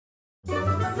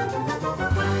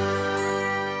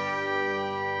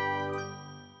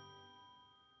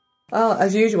Oh,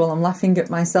 as usual, I'm laughing at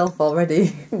myself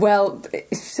already. Well,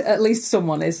 at least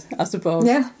someone is, I suppose.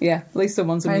 Yeah. Yeah, at least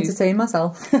someone's I amused. entertain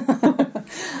myself.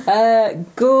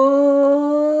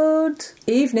 Good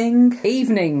Evening.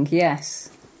 evening,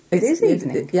 yes. It is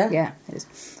evening. Yeah. Yeah, it is.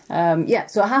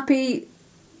 So happy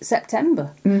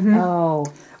September. Mm-hmm. Oh.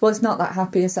 Well, it's not that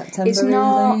happy as September, It's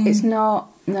not, really. it's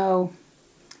not, no.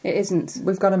 It isn't.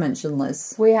 We've got to mention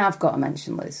Liz. We have got to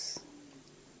mention Liz.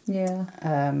 Yeah.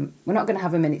 We're not going to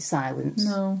have a minute's silence.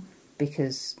 No.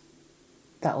 Because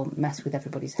that'll mess with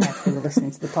everybody's head who are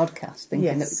listening to the podcast,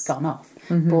 thinking that it's gone off.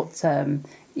 Mm-hmm. But,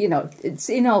 it's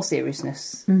in all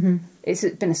seriousness. Mm-hmm. It's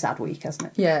been a sad week, hasn't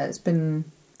it? Yeah, it's been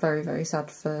very, very sad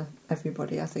for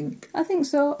everybody, I think. I think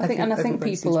so. I think everybody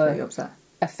people seems pretty are upset.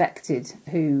 affected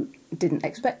who didn't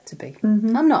expect to be.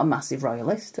 Mm-hmm. I'm not a massive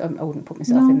royalist. I wouldn't put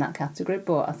myself in that category,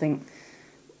 but I think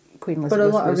Queen Elizabeth. But a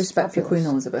lot of was respect fabulous. for Queen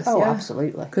Elizabeth. Oh, yeah.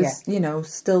 absolutely. Because,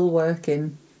 still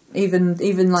working. Even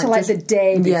like... So, like, just, the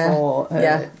day before her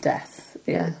yeah. death.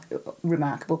 Yeah.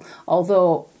 Remarkable.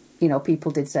 Although,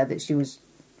 people did say that she was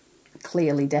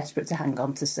clearly desperate to hang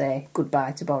on to say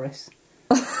goodbye to Boris.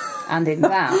 And in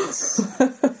that,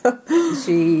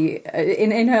 she,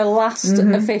 in her last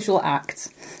official act,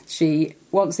 she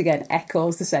once again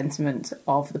echoes the sentiment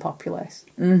of the populace.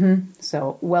 Mm-hmm.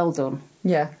 So, well done.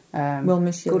 Yeah. We'll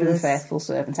miss you, Good and Liz. faithful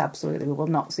servant, absolutely. We will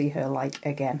not see her like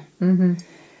again. Mm-hmm.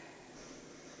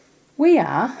 We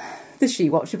are the She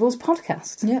Watchables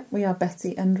podcast. Yeah, we are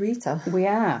Betty and Rita. We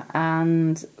are,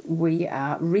 and we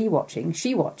are watching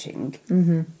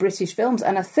British films,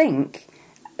 and I think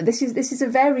this is a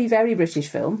very, very British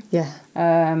film. Yeah.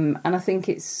 And I think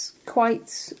it's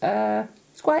quite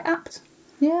apt.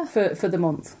 Yeah. For the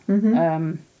month.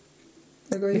 Mm-hmm.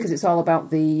 Agreed. Because it's all about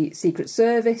the Secret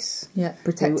Service. Yeah,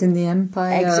 protecting the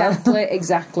empire.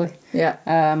 Exactly. Yeah.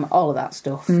 All of that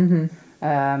stuff.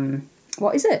 Mm-hmm.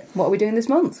 What is it? What are we doing this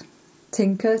month?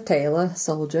 Tinker, Tailor,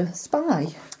 Soldier,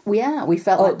 Spy. We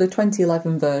felt like... the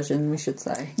 2011 version, we should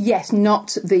say. Yes,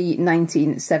 not the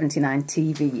 1979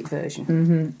 TV version.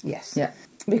 Mm-hmm. Yes. Yeah.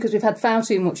 Because we've had far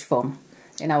too much fun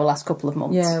in our last couple of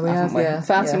months. Yeah, we haven't have, yeah.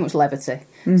 Far too much levity.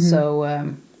 Mm-hmm. So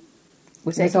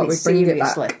we're taking it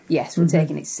seriously. Yes, we're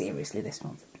taking it seriously this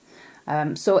month.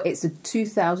 So it's a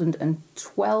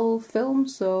 2012 film,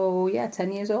 so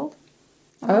 10 years old.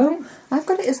 Oh, I've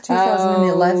got it as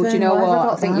 2011. Oh, do you know Why have what? I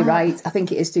got I think that? you're right. I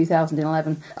think it is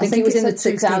 2011. I think it was in the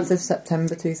 16th of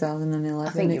September 2011.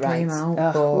 I think it you're right. came out.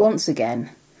 But... Once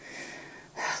again,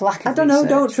 lack of I don't know. research.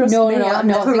 Don't trust me. I'm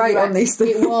never right on these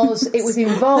things. It was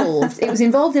involved. It was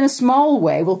involved in a small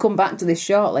way. We'll come back to this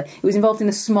shortly. It was involved in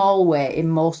a small way in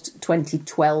most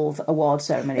 2012 award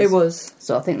ceremonies. It was.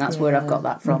 So I think that's where I've got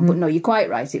that from. Mm-hmm. But no, you're quite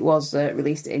right. It was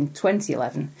released in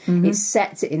 2011. Mm-hmm. It's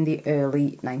set in the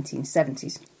early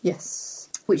 1970s. Yes.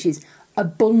 Which is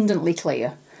abundantly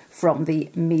clear from the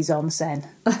mise en scène.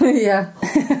 Yeah.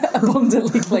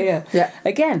 Abundantly clear. Yeah.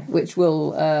 Again, which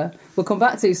we'll come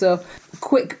back to. So,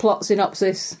 quick plot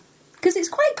synopsis. Because it's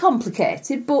quite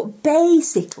complicated, but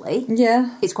basically...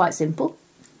 Yeah. It's quite simple.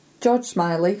 George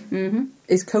Smiley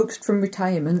is coaxed from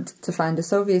retirement to find a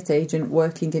Soviet agent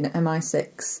working in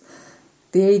MI6.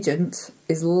 The agent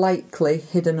is likely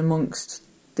hidden amongst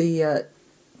the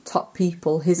top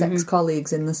people, his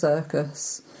ex-colleagues in the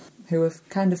circus, who have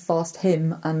kind of forced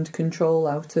him and Control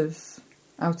out of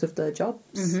their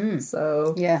jobs. Mm-hmm.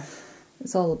 So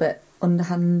it's all a bit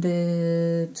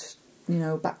underhanded,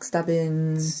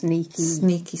 backstabbing,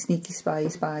 sneaky,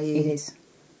 spy. It is.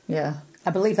 Yeah. I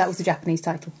believe that was the Japanese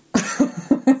title.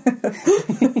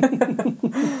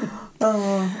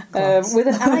 With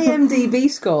an IMDb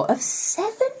score of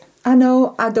 7. I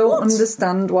know. I don't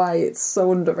understand why it's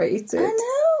so underrated. I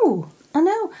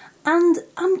know. And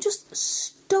I'm just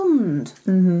stunned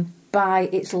by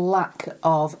its lack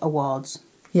of awards.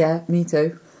 Yeah, me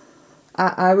too.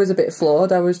 I was a bit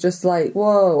floored. I was just like,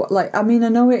 whoa. I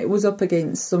know it was up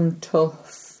against some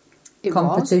tough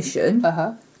competition.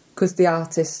 Because the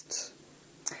artist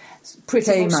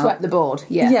pretty much swept the board.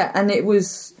 Yeah, and it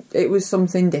was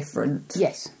something different.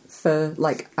 Yes.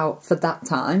 Out for that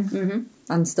time.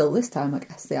 And still this time, I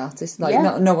guess, the artist.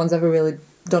 No one's ever really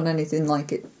done anything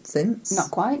like it since.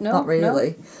 Not quite, no. Not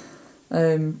really.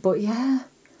 No. But yeah.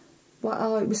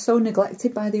 Wow, it was so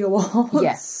neglected by the awards.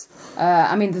 Yes.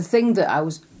 The thing that I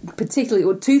was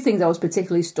two things I was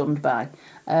particularly stunned by.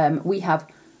 We have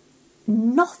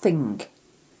nothing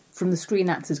from the Screen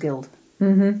Actors Guild.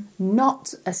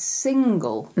 Not a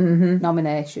single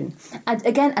nomination. And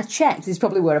again, I checked. This is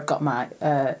probably where I've got my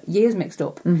years mixed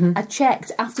up. I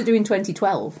checked after doing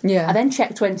 2012. Yeah. I then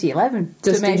checked 2011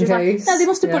 Just to make in sure. case. No, they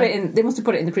must have put Yeah. it in. They must have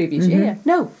put it in the previous year.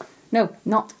 No,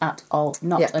 not at all.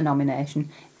 Not Yeah. a nomination.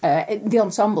 The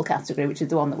ensemble category, which is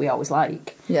the one that we always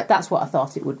like. Yeah. That's what I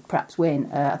thought it would perhaps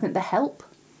win. I think The Help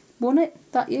won it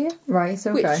that year. Right,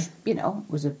 okay. Which,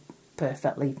 was a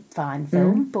perfectly fine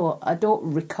film, but I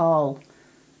don't recall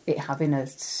it having a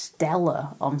stellar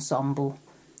ensemble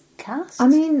cast. I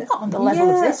mean, not on the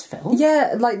level of this film.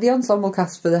 Yeah, like the ensemble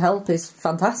cast for The Help is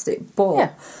fantastic, but Yeah.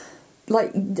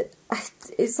 like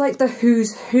it's like the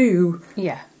who's who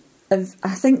Yeah. of.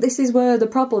 I think this is where the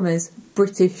problem is: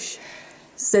 British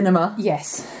cinema,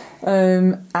 Yes.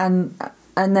 and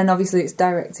then obviously it's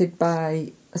directed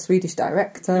by a Swedish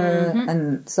director,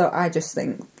 and so I just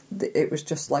think that it was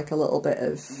just like a little bit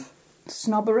of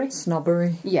snobbery.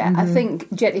 Yeah, I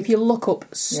think, Jen, if you look up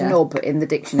snub in the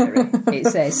dictionary, it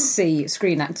says C,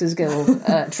 Screen Actors Guild,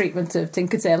 treatment of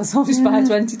Tinker Tailor Soldier Spy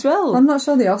 2012. I'm not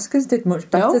sure the Oscars did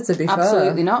much better, to be fair.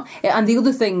 Absolutely not. And the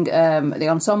other thing, the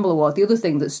Ensemble Award, the other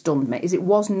thing that stunned me is it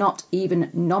was not even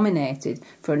nominated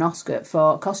for an Oscar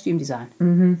for costume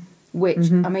design.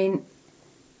 Which, I mean...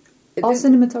 Or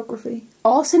cinematography.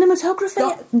 Or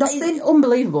cinematography. Nothing.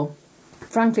 Unbelievable.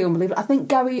 Frankly, unbelievable. I think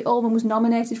Gary Oldman was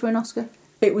nominated for an Oscar.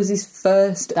 It was his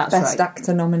first That's Best right.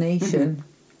 Actor nomination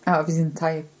out of his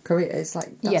entire career. It's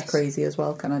like, that's Yes. crazy as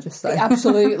well, can I just say?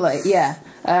 Absolutely, yeah.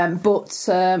 But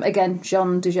again,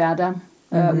 Jean Dujardin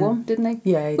won, didn't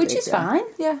he? Yeah, he Which did, is yeah. fine.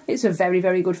 Yeah. It's a very,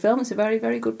 very good film. It's a very,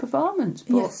 very good performance.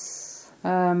 But, Yes.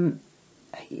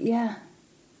 yeah.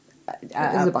 It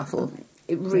was a battle.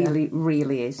 It really,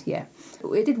 really is, yeah.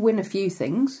 It did win a few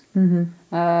things.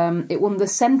 It won the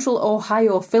Central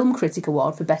Ohio Film Critic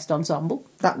Award for Best Ensemble.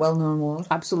 That well-known award.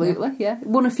 Absolutely, yeah. It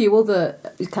won a few other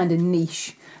kind of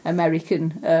niche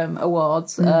American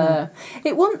awards.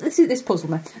 It won, this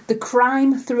puzzled me, the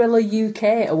Crime Thriller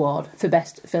UK Award for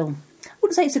Best Film. I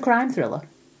wouldn't say it's a crime thriller.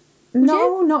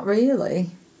 No, not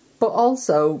really. But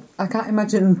also, I can't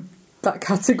imagine that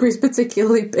category's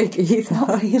particularly big either.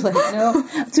 Not really, no.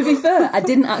 To be fair, I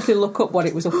didn't actually look up what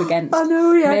it was up against. I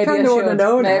know, yeah, I kind of want to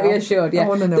know now. Maybe I should, yeah. I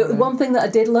want to know The now. one thing that I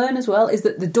did learn as well is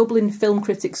that the Dublin Film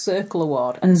Critics Circle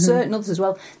Award, and certain others as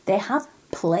well, they have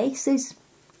places.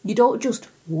 You don't just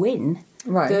win.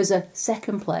 Right. There's a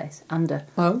second place and a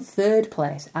third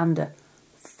place and a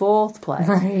fourth place.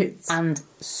 Right. And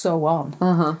so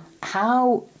on.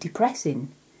 How depressing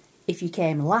if you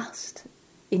came last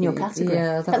in your category.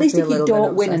 Yeah, that At would least be a if you little bit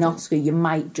don't win an upsetting. Oscar, you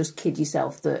might just kid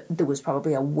yourself that there was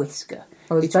probably a whisker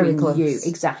I was very between close. you.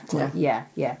 Exactly. Yeah.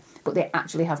 Yeah. But they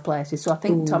actually have places. So I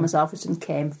think Thomas Alfredson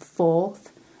came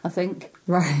fourth, I think.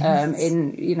 Right.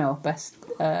 In, best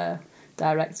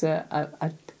director.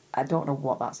 I don't know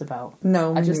what that's about.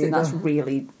 No, I just me think that's neither.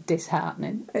 really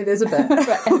disheartening. It is a bit.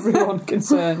 For everyone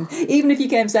concerned. Even if you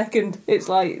came second, it's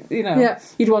like, Yeah.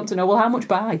 you'd want to know, well, how much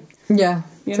by? Yeah,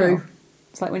 You true. know?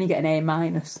 It's like when you get an A-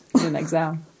 in an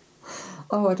exam.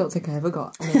 Oh, I don't think I ever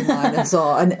got an A-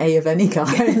 or an A of any kind.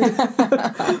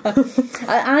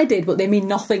 I did, but they mean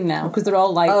nothing now because they're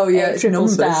all like it's triple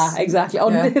numbers. star. Exactly. Oh,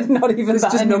 Yeah. not even It's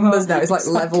that just anymore. numbers now. It's like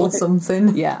level Exactly.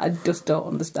 something. Yeah, I just don't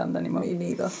understand anymore. Me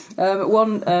neither.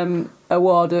 One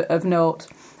award of note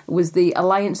was the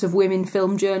Alliance of Women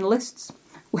Film Journalists,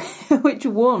 which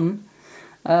won.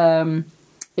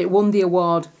 It won the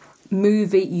award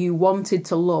Movie You Wanted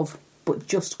to Love but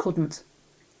Just Couldn't.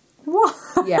 What?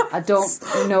 Yeah, I don't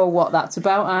know what that's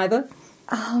about either.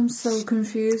 I'm so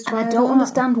confused. And by I don't that.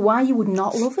 understand why you would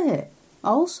not love it.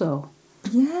 Also,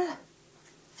 Yeah.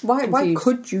 Why Confused.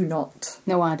 could you not?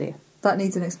 no idea. That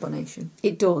needs an explanation.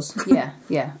 It does,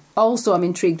 yeah. Also, I'm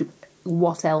intrigued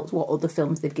what other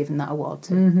films they've given that award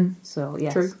to. So,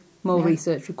 yes, True. more Yeah.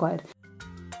 research required.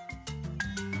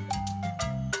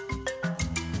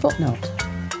 Footnote.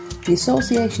 The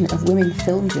Association of Women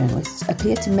Film Journalists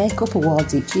appear to make up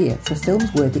awards each year for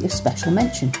films worthy of special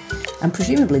mention, and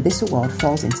presumably this award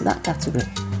falls into that category.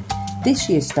 This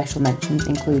year's special mentions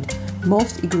include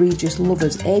Most Egregious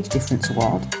Lovers Age Difference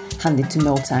Award, handed to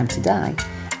No Time to Die,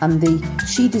 and the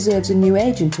She Deserves a New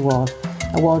Agent Award,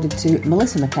 awarded to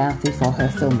Melissa McCarthy for her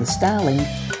film The Starling,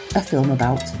 a film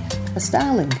about a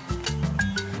starling.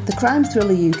 The Crime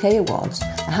Thriller UK Awards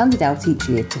are handed out each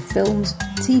year to films,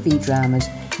 TV dramas,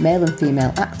 male and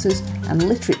female actors and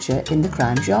literature in the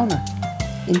crime genre.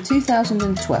 In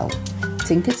 2012,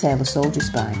 Tinker Tailor Soldier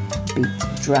Spy beat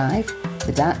Drive,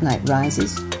 The Dark Knight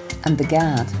Rises and The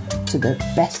Guard to the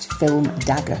Best Film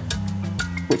Dagger,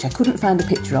 which I couldn't find a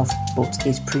picture of but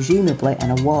is presumably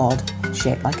an award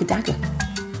shaped like a dagger.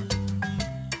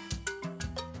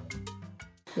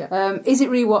 Is it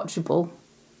rewatchable?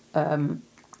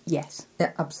 Yes.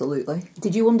 Yeah, absolutely.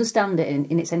 Did you understand it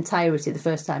in its entirety the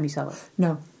first time you saw it?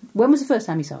 No. When was the first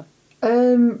time you saw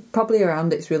it? Probably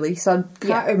around its release. I can't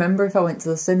Yeah. remember if I went to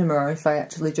the cinema or if I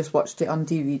actually just watched it on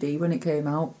DVD when it came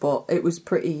out, but it was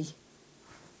pretty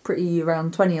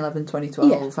around 2011, 2012,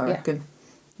 Yeah, I yeah. reckon.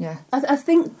 Yeah. I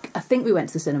think we went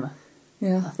to the cinema.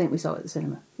 Yeah. I think we saw it at the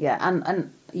cinema. Yeah,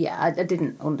 and yeah, I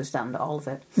didn't understand all of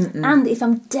it. And if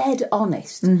I'm dead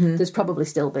honest, there's probably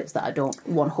still bits that I don't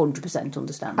 100%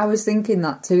 understand. I was thinking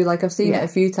that too. Like, I've seen Yeah. it a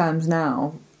few times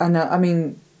now, and I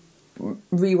mean,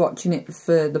 rewatching it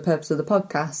for the purpose of the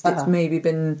podcast, it's maybe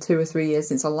been 2 or 3 years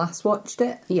since I last watched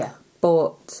it. Yeah.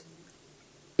 But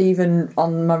even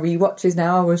on my rewatches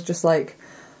now, I was just like,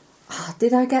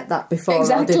 did I get that before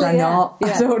Exactly, or did I yeah, not?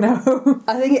 yeah. I don't know.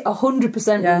 I think it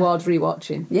 100% Yeah. rewards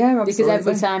rewatching. Yeah, Because absolutely.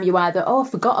 every time you either, I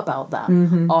forgot about that,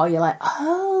 or you're like,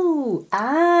 Oh,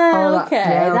 that- okay,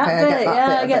 yeah, that okay, I bit, get that yeah,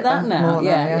 bit I a get bit that now. more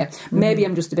Yeah, now, yeah. yeah. Maybe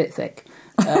I'm just a bit thick.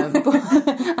 But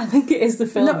I think it is the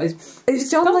film. No, it's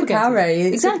John le complicated. Carre.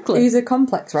 Exactly. He's a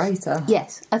complex writer.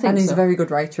 Yes, I think And he's so. a very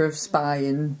good writer of spy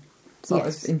and sort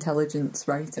Yes. of intelligence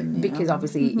writing. you Because know.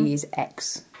 obviously he is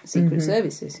ex-Secret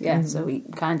Services, yeah, so he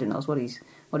kind of knows what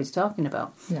he's talking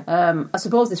about. Yeah. I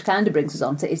suppose this kind of brings us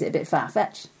on to, is it a bit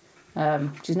far-fetched?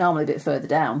 Which is normally a bit further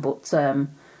down, but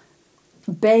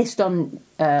based on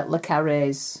Le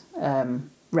Carre's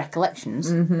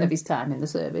recollections of his time in the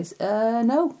service,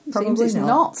 no, it seems Probably it's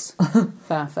not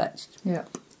far-fetched. Yeah.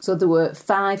 So there were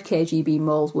 5 KGB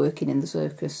moles working in the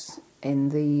circus in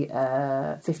the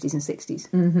 50s and 60s.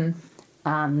 Mm-hmm.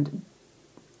 And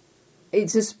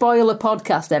it's a spoiler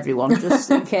podcast, everyone, just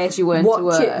in case you weren't Watch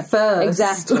aware. it first.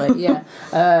 Exactly, yeah.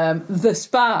 The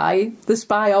spy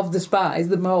of the spies,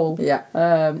 the mole,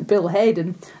 Yeah. Bill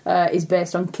Hayden, is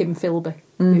based on Kim Philby,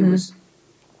 who was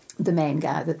the main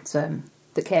guy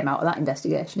that came out of that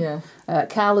investigation. Yeah.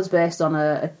 Karla's based on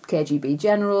a KGB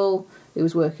general who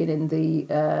was working in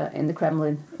the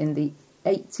Kremlin in the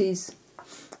 80s,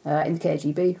 in the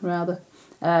KGB rather.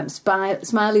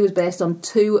 Smiley was based on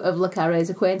 2 of Le Carre's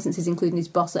acquaintances, including his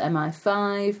boss at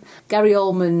MI5. Gary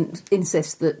Oldman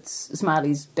insists that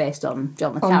Smiley's based on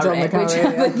John le Carre, John le Carre, which I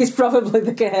yeah. think is probably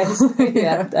the case.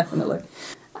 Yeah, definitely.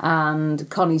 And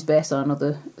Connie's based on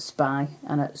another spy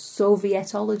and a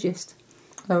Sovietologist.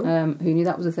 Oh. Who knew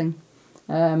that was a thing?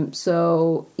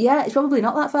 So, yeah, it's probably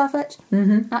not that far-fetched,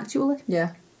 actually.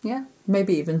 Yeah. Yeah.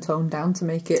 Maybe even toned down to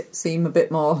make it seem a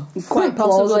bit more Quite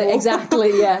plausible. possibly,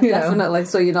 exactly, yeah, You know. definitely.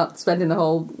 So you're not spending the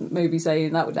whole movie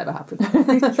saying that would never happen.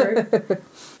 True.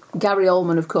 Gary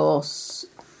Oldman, of course,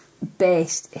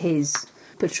 based his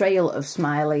portrayal of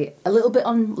Smiley a little bit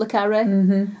on Le Carre.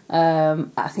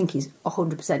 I think he's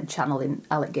 100% channeling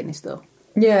Alec Guinness, though.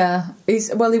 Yeah. He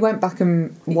went back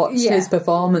and watched Yeah. his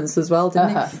performance as well,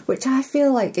 didn't Uh-huh. he? Which I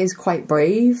feel like is quite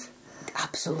brave.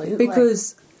 Absolutely.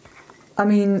 Because, I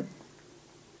mean,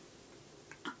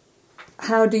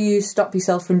 how do you stop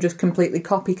yourself from just completely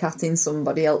copycatting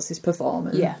somebody else's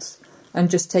performance? Yeah. And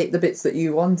just take the bits that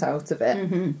you want out of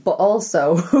it. But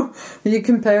also, you're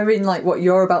comparing like what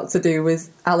you're about to do with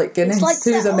Alec Guinness, It's like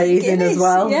who's Alec amazing Guinness, as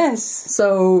well. yes.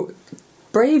 So,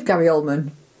 brave Gary Oldman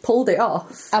pulled it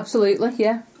off. Absolutely,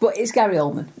 yeah. But it's Gary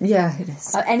Oldman. Yeah, it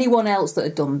is. Anyone else that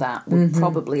had done that would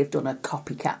probably have done a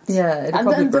copycat. Yeah, it'd and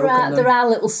probably then there broken are them. there are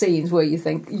little scenes where you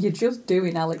think you're just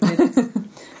doing Alec Guinness,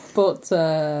 but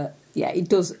yeah, he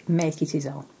does make it his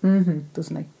own,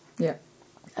 doesn't he? Yeah.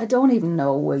 I don't even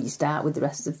know where you start with the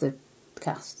rest of the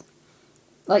cast.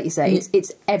 Like you say,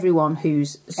 it's everyone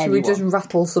who's Should anyone. we just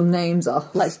rattle some names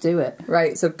off? Let's do it.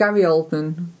 Right, so Gary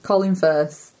Oldman, Colin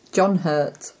Firth, John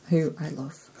Hurt, who I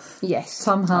love, Yes.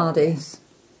 Tom Hardy, Oh, yes.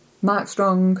 Mark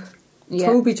Strong, Yeah.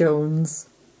 Toby Jones,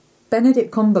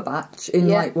 Benedict Cumberbatch in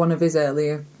Yeah. like one of his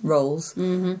earlier roles,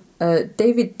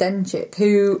 David Denchik,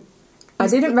 who I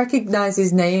didn't recognise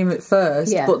his name at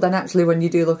first, Yeah. but then actually when you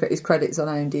do look at his credits on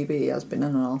IMDb, he has been in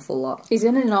an awful lot. He's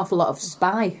in an awful lot of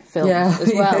spy films Yeah,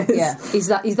 as well. he is.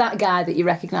 Yeah, he's that guy that you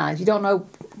recognise. You don't know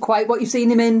quite what you've seen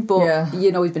him in, but Yeah.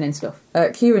 you know he's been in stuff.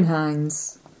 Kieran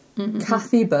Hines,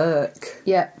 Kathy Burke,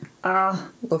 Yeah,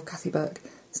 love Kathy Burke,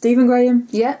 Stephen Graham,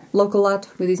 yeah, local lad.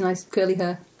 with his nice curly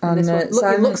hair. And, This one. Look, it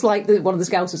Simon- looks like one of the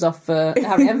Scousers off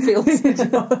Harry Enfield.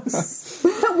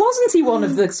 That wasn't he one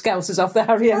of the Scousers off the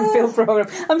Harry Enfield programme?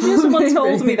 I'm sure someone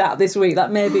told me that this week.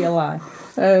 That may be a lie.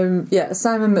 Yeah,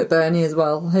 Simon McBurney as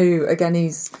well, who again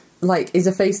he's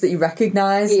a face that you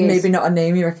recognise, He is. maybe not a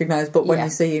name you recognise, but when Yeah. you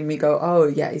see him, you go, oh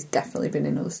yeah, he's definitely been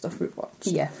in other stuff we've watched.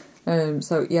 Yeah.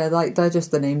 So yeah, like they're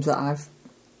just the names that I've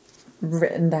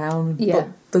written down. Yeah. But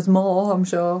there's more, I'm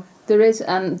sure. There is,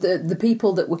 and the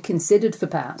people that were considered for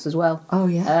parts as well. Oh,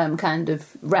 yeah. Kind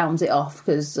of rounds it off,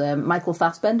 because Michael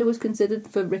Fassbender was considered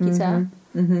for Ricky Tarr,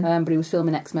 but he was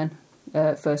filming X-Men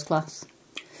First Class.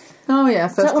 Oh, yeah,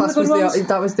 First Class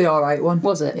that was the alright one.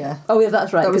 Was it? Yeah. Oh, yeah,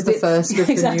 that's right. That was the first of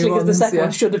the exactly, new ones. because the second yeah.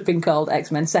 one should have been called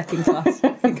X-Men Second Class,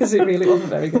 because it really wasn't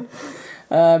very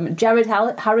good. Jared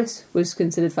Harris was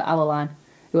considered for Alaline,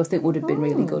 who I think would have been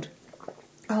really good.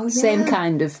 Oh, yeah. Same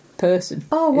kind of person.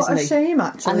 Oh, what isn't a he? shame,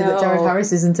 actually, that Jared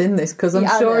Harris isn't in this, because I'm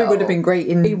sure he would have been great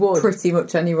in pretty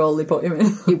much any role they put him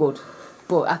in. He would.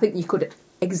 But I think you could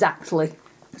exactly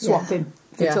swap him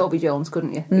for Toby Jones,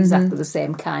 couldn't you? Exactly the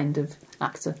same kind of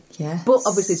actor. Yeah. But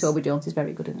obviously Toby Jones is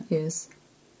very good in it. He is.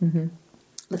 A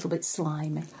little bit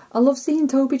slimy. I love seeing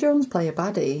Toby Jones play a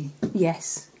baddie.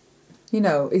 Yes. You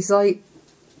know, he's like...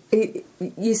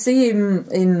 you see him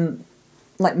in...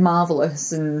 like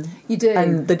Marvellous and you do,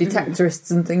 and The Detectorists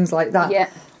and things like that. Yeah,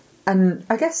 and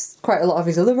I guess quite a lot of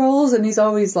his other roles, and he's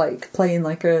always like playing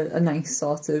like a nice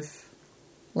sort of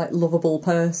like lovable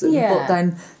person. Yeah. But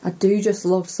then I do just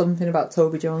love something about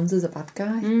Toby Jones as a bad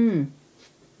guy. You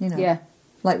know, yeah,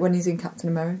 like when he's in Captain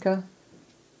America,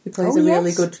 he plays Oh, a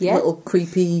really yes, good yeah. little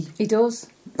creepy he does.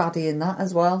 baddie in that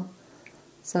as well.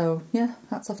 So, yeah,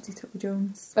 hats off to Toby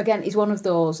Jones. Again, he's one of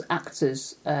those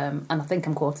actors, and I think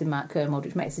I'm quoting Mark Kermode,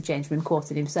 which makes a change from him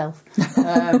quoting himself,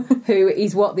 who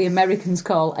is what the Americans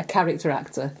call a character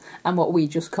actor, and what we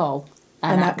just call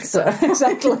an actor.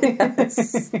 Exactly.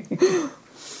 Yes.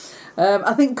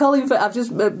 I think Colin Firth, I've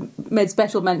just made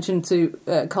special mention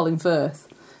to Colin Firth,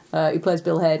 who plays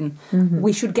Bill Hayden.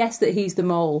 We should guess that he's the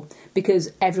mole,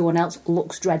 because everyone else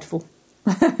looks dreadful.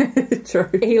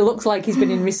 True. He looks like he's been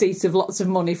in receipt of lots of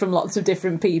money from lots of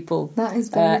different people. That is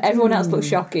very everyone else true. looks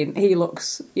shocking. He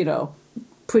looks, you know,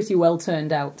 pretty well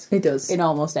turned out. He does. In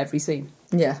almost every scene.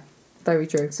 Yeah, very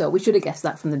true. So we should have guessed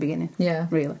that from the beginning. Yeah.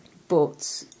 Really.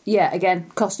 But, yeah, again,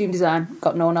 costume design,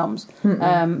 got no noms.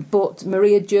 But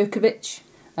Maria Jerkovic,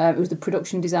 who was the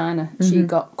production designer, she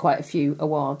got quite a few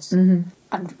awards. And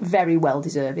very well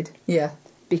deserved. Yeah.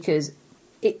 Because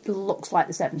it looks like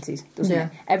the 70s, doesn't Yeah.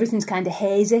 it? Everything's kind of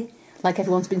hazy, like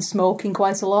everyone's been smoking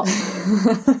quite a lot.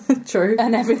 True.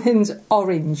 And everything's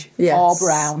orange Yes. or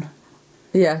brown.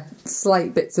 Yeah,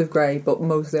 slight bits of grey, but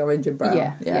mostly orange and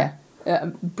brown. Yeah.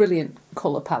 Brilliant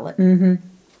colour palette.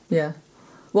 Yeah.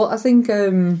 Well, I think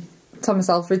Thomas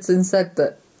Alfredson said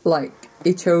that, like,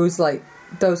 he chose, like,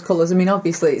 those colours. I mean,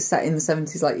 obviously it's set in the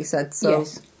 70s, like you said, so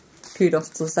Yes. kudos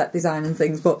to set design and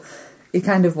things, but he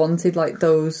kind of wanted, like,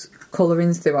 those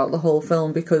colourings throughout the whole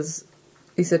film, because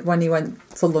he said when he went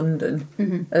to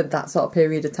London at that sort of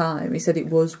period of time, he said it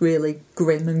was really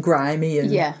grim and grimy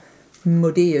and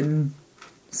muddy and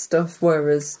stuff,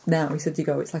 whereas now he said you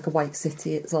go, it's like a white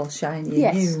city, it's all shiny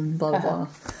and new and blah blah blah.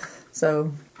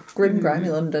 So grim, grimy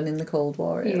London in the Cold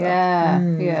War era.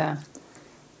 Yeah.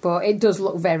 But it does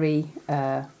look very,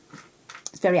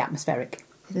 it's very atmospheric.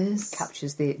 It is.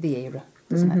 Captures the era,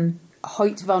 doesn't it?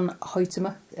 Hoyt van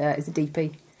Hoytema is the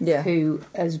DP, who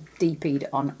has DP'd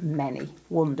on many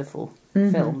wonderful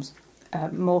films,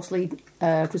 mostly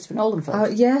Christopher Nolan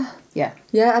films. Yeah,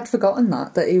 Yeah, I'd forgotten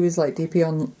that he was like DP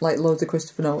on like loads of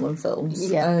Christopher Nolan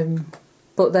films. Yeah.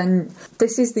 But then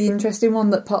this is the interesting one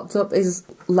that popped up, is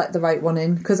Let the Right One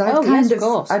In, because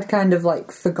I'd kind of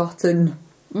like forgotten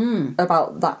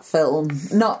about that film.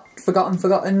 Not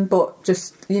forgotten, but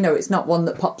just, you know, it's not one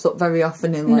that pops up very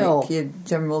often in like your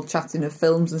general chatting of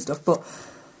films and stuff. But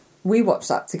we watched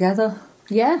that together.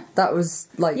 Yeah. That was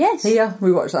like here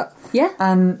we watched that. Yeah.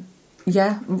 And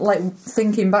yeah, like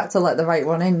thinking back to Let the Right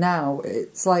One In now,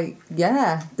 it's like,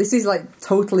 yeah, this is like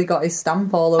totally got his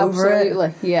stamp all over it.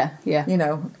 Absolutely. Yeah. You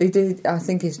know, he did. I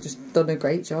think he's just done a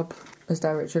great job as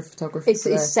director of photography. It's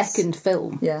his second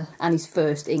film, and his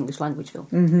first English language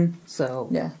film.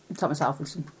 So Thomas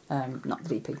Alfredson, not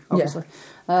the DP, obviously.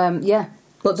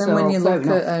 But then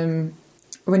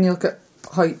when you look at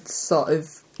Hoyt's sort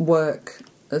of work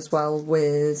as well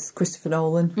with Christopher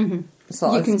Nolan,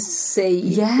 you can see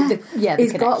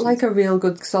he's got like a real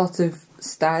good sort of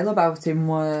style about him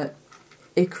where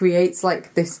it creates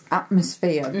like this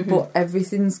atmosphere, but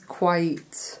everything's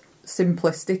quite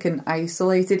simplistic and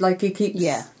isolated. Like he keeps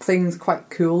things quite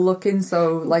cool looking.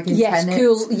 So like in Tenet,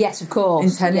 cool. Yes, of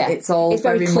course. In Tenet, it's all it's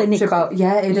very much about it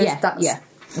is. Yeah, that's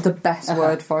the best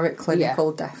word for it.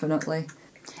 Clinical, definitely.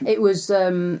 It was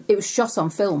shot on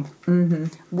film,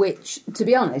 which, to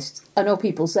be honest, I know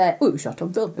people say, "Oh, it was shot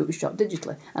on film. It was shot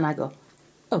digitally," and I go,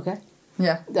 "Okay,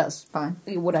 that's fine,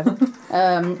 whatever."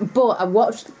 But I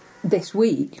watched this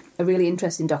week a really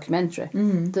interesting documentary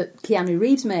that Keanu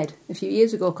Reeves made a few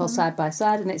years ago called Side by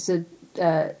Side, and it's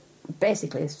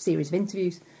basically a series of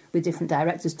interviews with different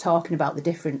directors talking about the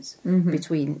difference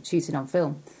between shooting on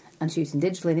film and shooting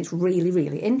digitally, and it's really,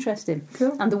 really interesting.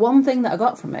 Cool. And the one thing that I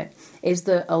got from it is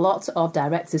that a lot of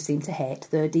directors seem to hate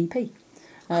their DP.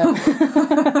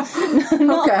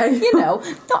 Okay. You know,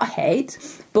 not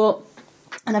hate, but,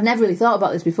 and I've never really thought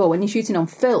about this before, when you're shooting on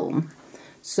film,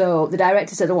 so the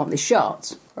director said, I want this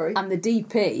shot, Right. and the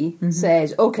DP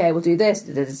says, okay, we'll do this,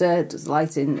 does the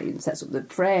lighting, sets up the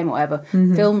frame, whatever,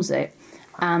 films it,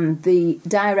 and the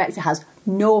director has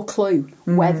no clue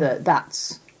whether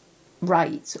that's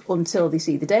right until they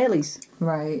see the dailies.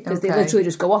 Right, Because okay. they literally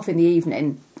just go off in the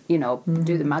evening, you know,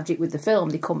 do the magic with the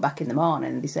film, they come back in the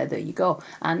morning and they say, there you go.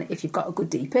 And if you've got a good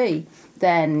DP,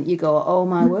 then you go, oh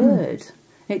my word,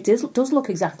 it does look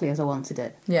exactly as I wanted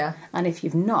it. Yeah. And if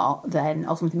you've not, then,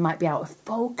 or something might be out of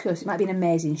focus, it might be an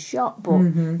amazing shot, but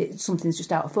something's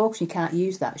just out of focus, you can't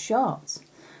use that shot.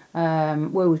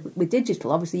 Well, with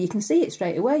digital, obviously, you can see it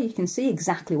straight away. You can see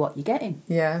exactly what you're getting.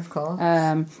 Yeah, of course.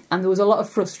 And there was a lot of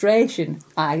frustration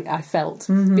I felt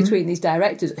between these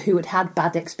directors who had had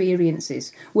bad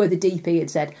experiences where the DP had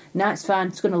said, "No, it's fine.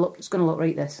 It's going to look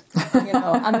like this," you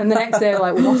know. And then the next day, they're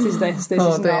like, "What is this? This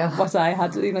is not what I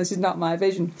had. You know, this is not my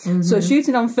vision." So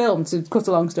shooting on film, to cut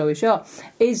a long story short,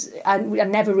 is I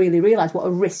never really realised what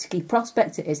a risky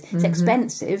prospect it is. It's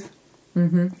expensive,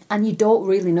 and you don't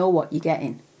really know what you're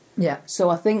getting. Yeah. So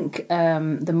I think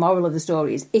the moral of the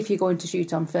story is, if you're going to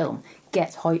shoot on film,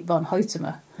 get Hoyt von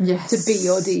Hoytema to be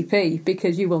your DP,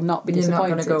 because you will not be disappointed.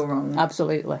 You're not going to go wrong.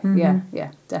 Absolutely.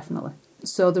 Yeah, definitely.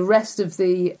 So the rest of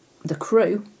the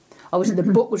crew, obviously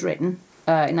the book was written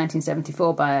in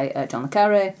 1974 by John le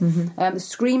Carré. The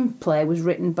screenplay was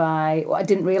written by, I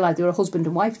didn't realise they were a husband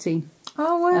and wife team.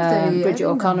 Oh, were they? Bridget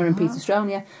O'Connor and Peter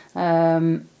Straunia.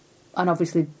 And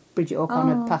obviously Bridget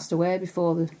O'Connor passed away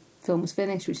before the film was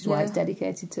finished, which is why it's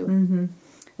dedicated to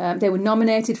her. They were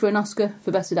nominated for an Oscar for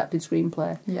Best Adapted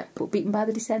Screenplay, but beaten by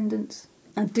The Descendants.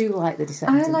 I do like The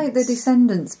Descendants. I like The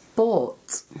Descendants,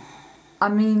 but I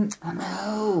mean, I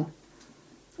know.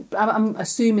 I'm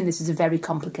assuming this is a very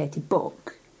complicated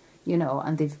book, you know,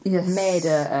 and they've made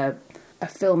a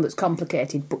film that's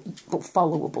complicated but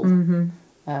followable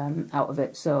out of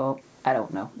it. So I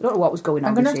don't know. I don't know what was going on.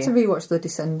 I'm going to have to rewatch The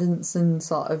Descendants and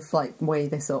sort of like weigh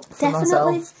this up for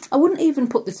Definitely. myself. I wouldn't even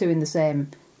put the two in the same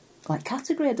like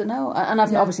category. I don't know. And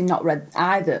I've obviously not read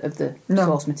either of the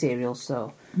source materials,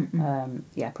 so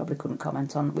probably couldn't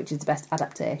comment on which is the best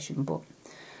adaptation. But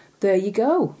there you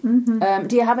go.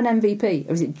 Do you have an MVP,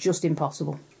 or is it just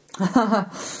impossible? No,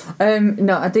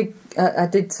 I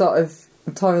did sort of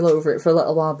toil over it for a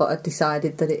little while, but I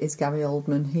decided that it is Gary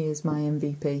Oldman. He is my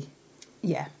MVP.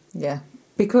 Yeah,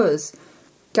 because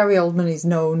Gary Oldman is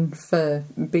known for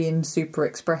being super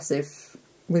expressive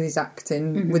with his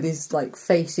acting, with his like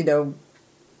face. You know,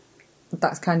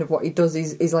 that's kind of what he does.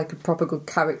 He's like a proper good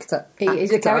character.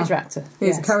 He's a character actor.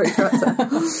 He's a character actor.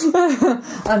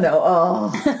 I know.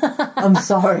 Oh, I'm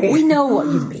sorry. We know what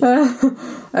you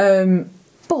mean.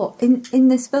 But in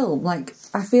this film, like,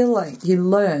 I feel like you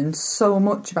learn so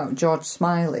much about George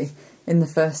Smiley in the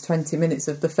first 20 minutes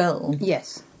of the film.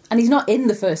 Yes. And he's not in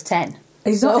the first 10.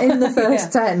 He's not in the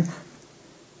first 10.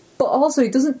 But also, he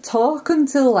doesn't talk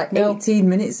until, like, 18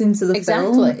 minutes into the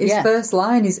film. His first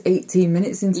line is 18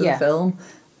 minutes into the film.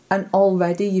 And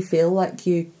already you feel like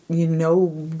you know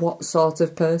what sort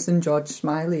of person George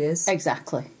Smiley is.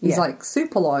 Exactly. He's, like,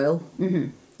 super loyal.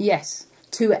 Yes.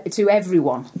 To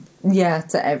everyone. Yeah,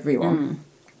 to everyone.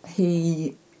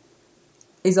 He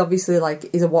is obviously,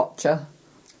 like, he's a watcher.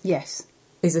 Yes.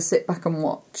 He's a sit back and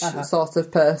watch sort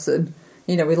of person.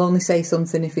 You know, he'll only say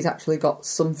something if he's actually got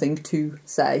something to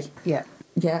say. Yeah.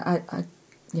 Yeah,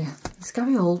 it's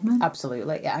Gary Oldman.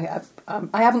 Absolutely. Yeah,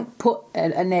 I haven't put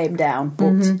a name down,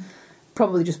 but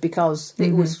probably just because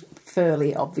it was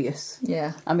fairly obvious.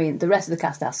 Yeah. I mean, the rest of the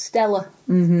cast are stellar,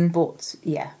 but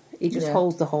yeah, he just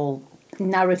holds the whole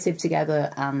narrative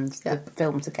together and the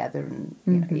film together, and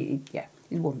you know,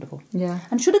 he's wonderful. Yeah.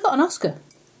 And should have got an Oscar.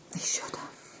 He should have.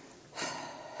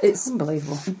 It's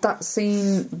unbelievable. That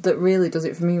scene that really does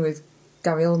it for me with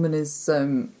Gary Oldman is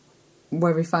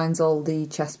where he finds all the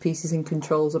chess pieces in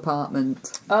Control's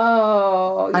apartment.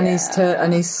 Oh, and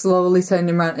he's slowly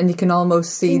turning around, and you can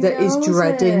almost see that he's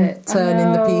dreading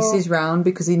turning the pieces round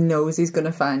because he knows he's going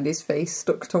to find his face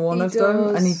stuck to one of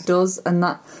them, and he does. And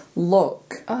that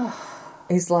look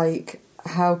is like,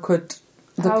 how could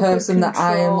the person that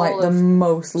I am like the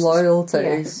most loyal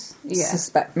to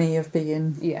suspect me of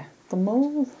being the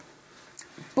mole?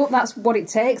 But that's what it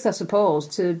takes, I suppose,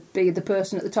 to be the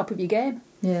person at the top of your game.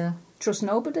 Yeah. Trust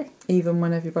nobody. Even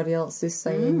when everybody else is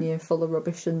saying you're full of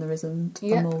rubbish and there isn't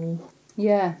a mole.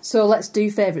 Yeah, so let's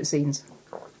do favourite scenes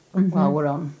while we're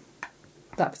on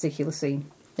that particular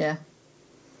scene. Yeah.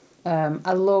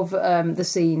 I love the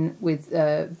scene with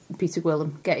Peter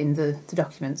Gwilym getting the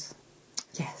documents.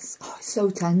 Yes. Oh, it's so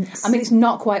tense. I mean, it's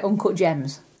not quite Uncut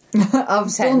Gems.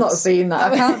 I've still not seen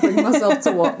that. I can't bring myself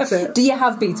to watch it. Do you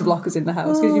have beta blockers in the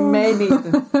house? Because you may need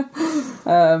them.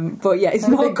 But yeah, it's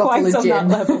not quite on that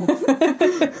level.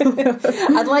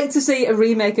 I'd like to see a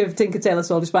remake of Tinker Tailor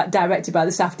Soldier Spy directed by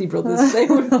the Safdie brothers. They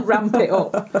would ramp it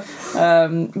up.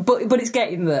 But it's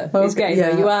getting there. Okay, it's getting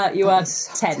there. You are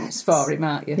so tense for him,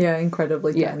 aren't you? Yeah,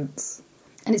 incredibly tense.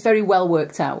 And it's very well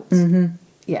worked out. Mm-hmm.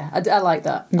 Yeah, I like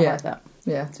that. I like that.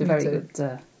 Yeah, it's a very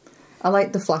good. I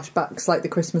like the flashbacks, like the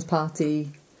Christmas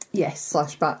party. Yes,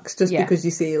 flashbacks, just because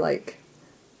you see you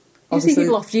see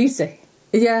people off duty.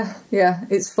 Yeah,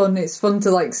 it's fun. It's fun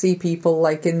to see people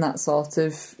in that sort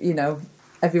of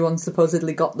everyone's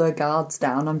supposedly got their guards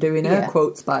down. I'm doing air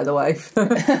quotes, by the way, for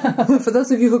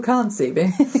those of you who can't see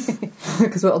me,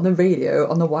 because we're on the radio,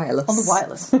 on the wireless. On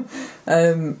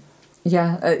the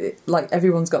wireless.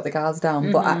 Everyone's got the guards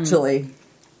down, but actually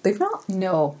they've not.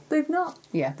 No, they've not.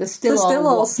 Yeah, they're still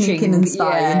all sneaking and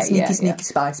spying, sneaky,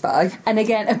 spy. And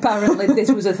again, apparently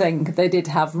this was a thing. They did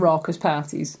have raucous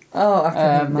parties. Oh, I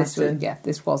can imagine.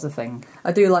 This was a thing.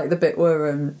 I do like the bit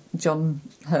where John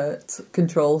Hurt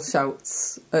Control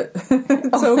shouts at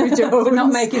Toby Jones for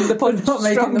not making the punch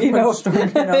strong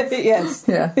enough. Yes.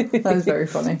 Yeah, that is very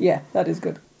funny. Yeah, that is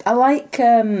good. I like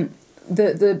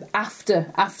the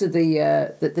after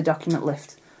the document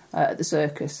lift. At the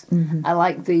circus. Mm-hmm. I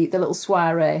like the little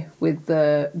soiree with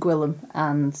Gwilym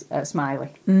and Smiley.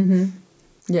 Mm-hmm.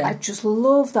 Yeah. I just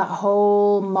love that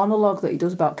whole monologue that he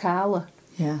does about Carla.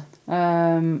 Yeah.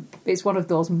 It's one of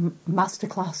those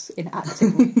masterclass in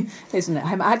acting, isn't it?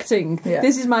 I'm acting. Yeah.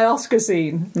 This is my Oscar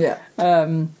scene. Yeah. I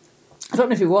don't know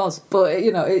if it was, but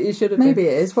it should have been. Maybe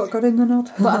it is what got in the nod.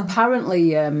 But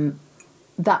apparently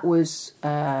that was...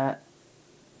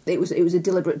 It was a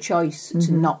deliberate choice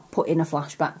to not put in a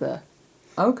flashback there.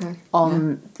 Okay.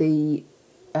 On the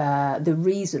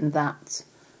reason that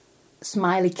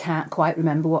Smiley can't quite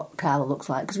remember what Carla looks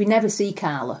like, because we never see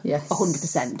Carla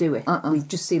 100%, do we? We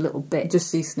just see little bits.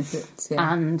 Just see snippets,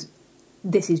 yeah. And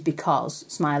this is because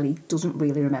Smiley doesn't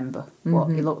really remember what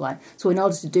he looked like. So in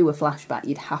order to do a flashback,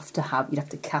 you'd have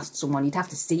to cast someone, you'd have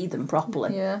to see them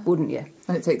properly, wouldn't you?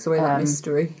 And it takes away that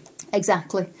mystery.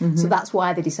 Exactly. So that's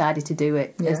why they decided to do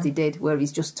it as they did, where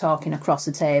he's just talking across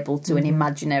the table to an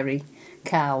imaginary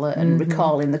Carla and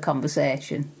recalling the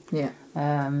conversation. Yeah.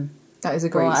 That is a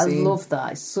great scene. I love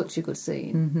that. It's such a good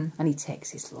scene. And he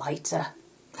takes his lighter.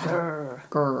 Grrr.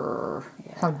 Grrr.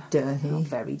 Yeah. How dirty. How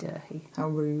very dirty. How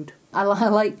rude. I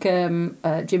like Jim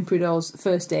Prudhough's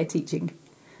first day teaching.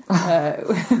 Oh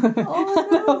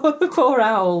no. Poor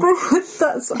owl.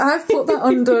 I've put that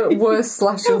under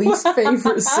worst/least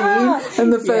favourite scene,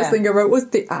 and the first thing I wrote was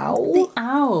the owl. The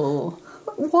owl.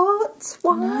 What?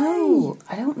 Why? No,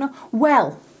 I don't know.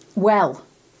 Well.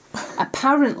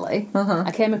 Apparently,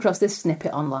 I came across this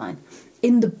snippet online.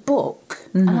 In the book,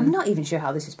 and I'm not even sure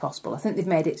how this is possible. I think they've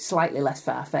made it slightly less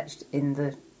far-fetched in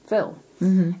the film.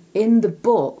 In the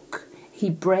book, he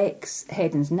breaks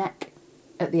Hayden's neck.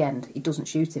 At the end, he doesn't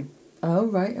shoot him. Oh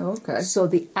right, okay. So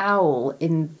the owl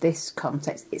in this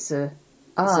context, it's a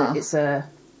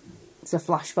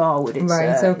flash forward. It's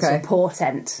it's a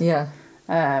portent. Yeah.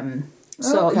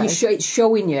 It's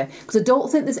showing you, because I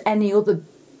don't think there's any other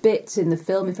bits in the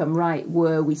film, if I'm right,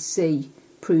 where we see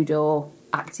Prudhoe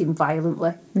acting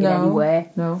violently in any way.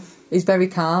 No, he's very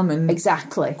calm and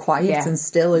quiet and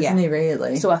still, isn't he?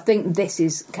 Really. So I think this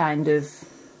is kind of.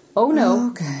 Oh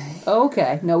no.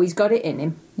 Okay. No, he's got it in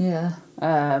him. Yeah.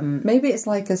 Maybe it's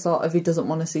like a sort of he doesn't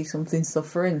want to see something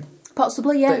suffering.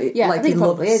 Possibly, yeah. I think he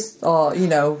probably loves, is. Or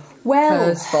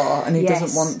cares for, and he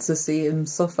doesn't want to see him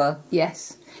suffer.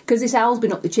 Yes, because this owl's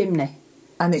been up the chimney,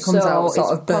 and it comes out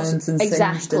sort of burnt and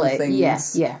singed and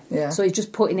things. Yeah. So he's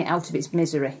just putting it out of its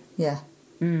misery. Yeah.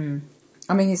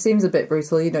 I mean, it seems a bit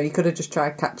brutal. You could have just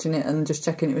tried catching it and just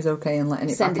checking it was okay and letting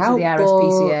it back out. Send it to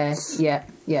the RSPCA.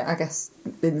 Yeah. I guess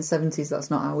in the 70s, that's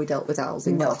not how we dealt with owls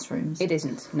in classrooms. It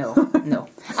isn't. No.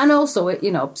 And also, it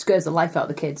scares the life out of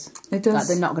the kids. It does. Like,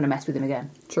 they're not going to mess with him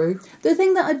again. True. The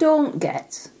thing that I don't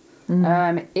get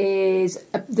is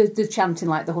the chanting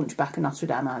like the Hunchback of Notre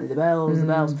Dame, the bells, the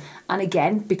bells. And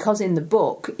again, because in the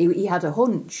book he had a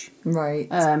hunch, right?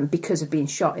 Because of being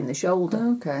shot in the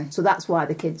shoulder. Okay. So that's why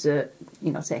the kids are,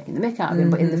 taking the mick out of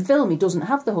him. But in the film, he doesn't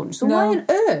have the hunch. So why on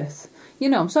earth?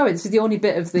 I'm sorry, this is the only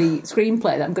bit of the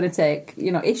screenplay that I'm going to take,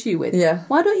 issue with. Yeah.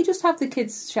 Why don't you just have the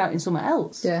kids shouting somewhere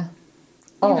else? Yeah.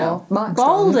 Oh, know, Mark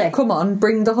Baldy. Strong, come on,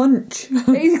 bring the hunch.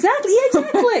 Exactly.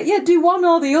 Yeah, do one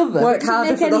or the other. Work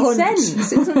harder for the hunch.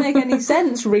 Sense. It doesn't make any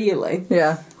sense, really.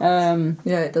 Yeah.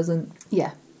 Yeah, it doesn't.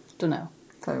 Yeah, don't know.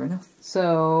 Fair enough.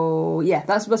 So yeah,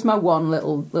 that's my one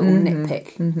little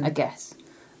nitpick, I guess.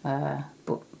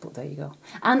 But there you go.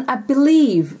 And I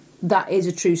believe that is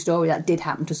a true story. That did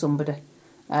happen to somebody.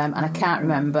 And I can't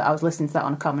remember. I was listening to that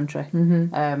on a commentary.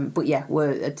 But yeah, where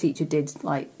a teacher did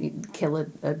kill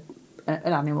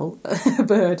an animal, a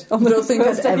bird. I don't think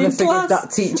I'd ever forgive that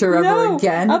teacher ever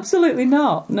again. Absolutely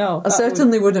not. No, I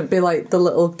certainly wouldn't be like the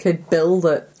little kid Bill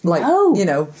that,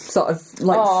 sort of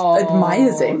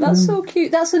admires him. That's so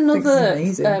cute. That's another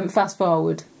amazing. fast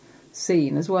forward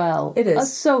scene as well. It is.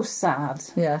 That's so sad.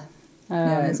 Yeah.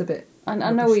 It's a bit. And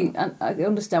I know I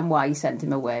understand why he sent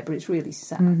him away, but it's really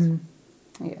sad.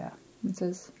 Yeah, it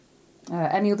is.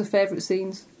 Any other favourite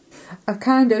scenes? I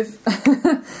kind of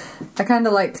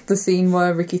like the scene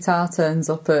where Ricky Tarr turns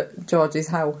up at George's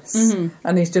house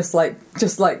and he's just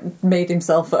made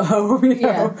himself at home, you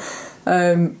know.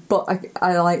 But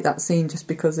I like that scene just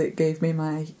because it gave me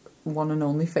my one and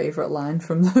only favourite line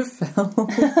from the film.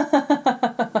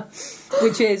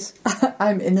 Which is?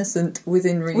 I'm innocent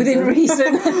within reason. Within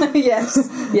reason, yes.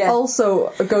 Yeah.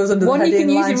 Also goes under one the heading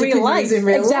you can use in real life.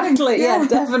 Exactly, life. Yeah,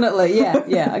 definitely,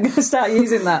 yeah. I'm going to start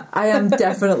using that. I am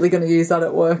definitely going to use that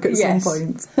at work at some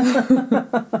point.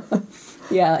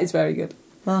 Yeah, it's very good.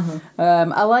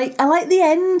 I like the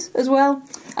end as well.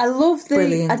 I love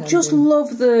Brilliant I just ending.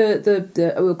 love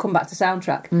the we'll come back to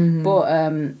soundtrack, but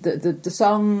the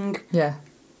song,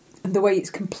 and the way it's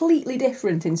completely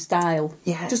different in style.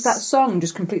 Yes. Just that song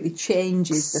just completely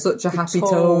changes. Such a happy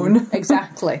tone.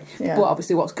 Exactly. Yeah. But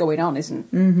obviously what's going on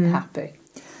isn't happy.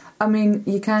 I mean,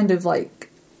 you kind of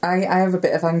like... I have a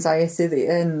bit of anxiety at the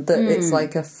end that it's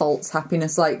like a false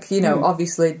happiness. Like, you know,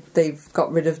 obviously they've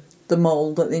got rid of the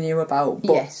mole that they knew about,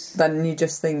 but then you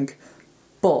just think,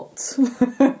 but...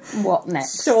 what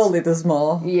next? Surely there's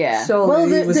more. Yeah.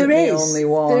 Surely he wasn't the only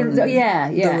one. There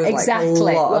was,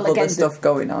 exactly. A lot of other stuff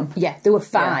going on. Yeah, there were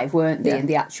 5, weren't there, in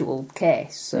the actual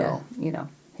case, so, you know,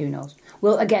 who knows.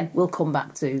 Well, again, we'll come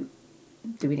back to,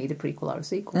 do we need a prequel or a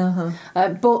sequel?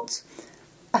 But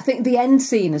I think the end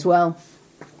scene as well,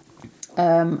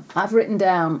 I've written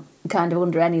down kind of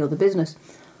under any other business.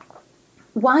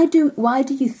 Why do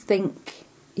you think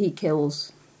he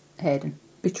kills Hayden?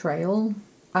 Betrayal.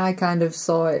 I kind of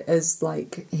saw it as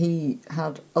like he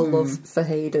had a love for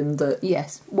Hayden that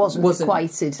wasn't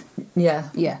requited.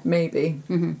 Yeah, maybe.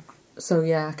 So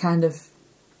yeah, kind of.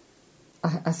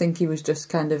 I think he was just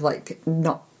kind of like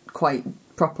not quite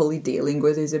properly dealing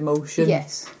with his emotion.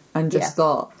 Yes, and just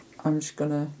thought, I'm just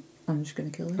gonna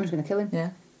kill him. I'm just gonna kill him.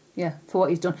 Yeah. Yeah, for what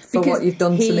he's done. For what you've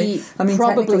done to me. I mean,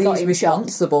 technically he's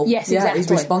responsible. Yes, yeah, exactly. he's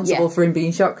responsible for him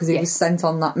being shot because he was sent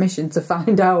on that mission to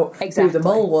find out who the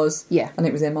mole was. Yeah. And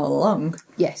it was him all along.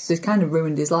 Yes. So he's kind of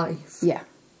ruined his life. Yeah.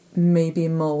 Maybe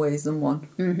in more ways than one.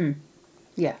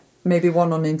 Yeah. Maybe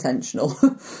one unintentional.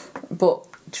 But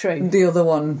true. The other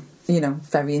one, you know,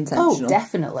 very intentional. Oh,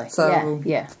 definitely. So,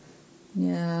 yeah.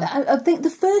 I think the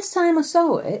first time I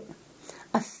saw it,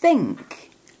 I think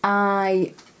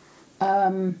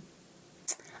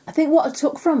what I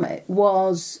took from it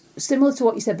was similar to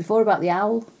what you said before about the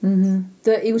owl.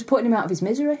 That he was putting him out of his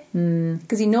misery.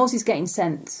 Because he knows he's getting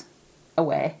sent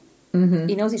away.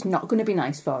 He knows it's not going to be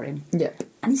nice for him. Yep.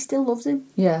 And he still loves him.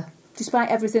 Yeah. Despite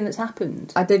everything that's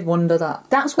happened. I did wonder that.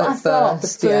 That's what I thought the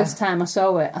first time I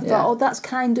saw it. I thought, that's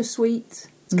kind of sweet.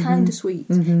 It's kind of sweet.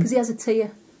 Because he has a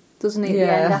tear, doesn't he? At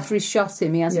the end, after he's shot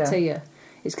him, he has a tear.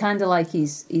 It's kind of like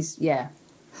he's.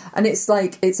 And it's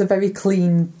like, it's a very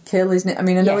clean kill, isn't it? I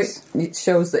mean, I know it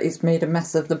shows that it's made a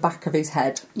mess of the back of his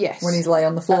head when he's lay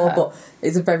on the floor, but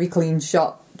it's a very clean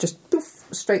shot, just poof,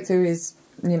 straight through his,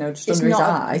 you know, just under his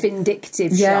eye. It's not a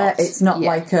vindictive shot. Yeah, it's not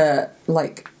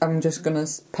like I'm just going to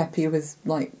pep you with,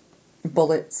 like,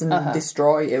 bullets and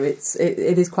destroy you. It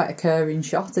is quite a caring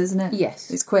shot, isn't it? Yes.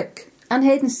 It's quick. And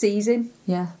Hayden sees him.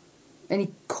 Yeah. And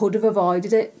he could have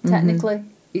avoided it, technically.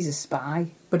 He's a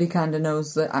spy. But he kind of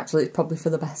knows that actually it's probably for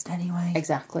the best anyway.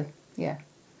 Exactly, yeah.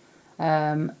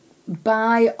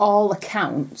 By all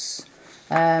accounts,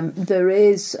 there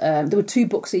were 2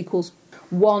 book sequels.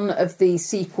 One of the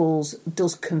sequels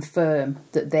does confirm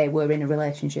that they were in a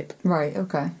relationship. Right,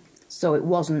 okay. So it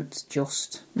wasn't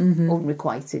just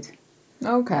unrequited.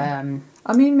 Okay.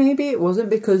 I mean, maybe it wasn't,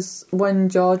 because when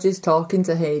George is talking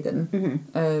to Hayden,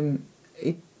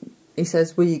 he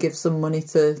says, will you give some money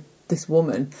to this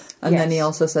woman? And then he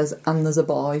also says, and there's a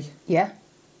boy. Yeah.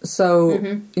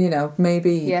 So, you know,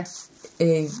 maybe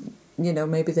he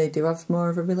maybe they do have more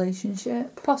of a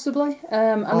relationship. Possibly.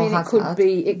 I Or mean, have had.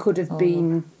 it could have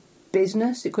been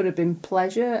business. It could have been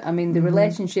pleasure. I mean, the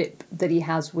relationship that he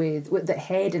has that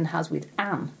Hayden has with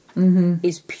Anne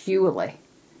is purely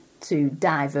to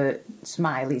divert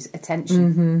Smiley's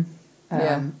attention.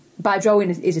 By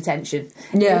drawing his attention.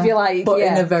 Yeah, if you like, but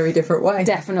in a very different way.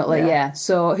 Definitely, yeah.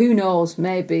 So who knows?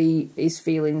 Maybe his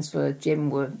feelings for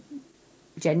Jim were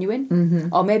genuine,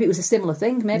 or maybe it was a similar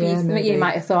thing. Maybe he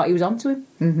might have thought he was onto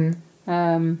him.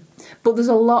 But there's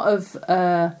a lot of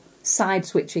side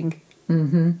switching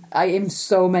in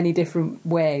so many different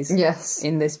ways. Yes,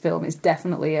 in this film, it's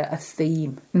definitely a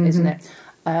theme, isn't it?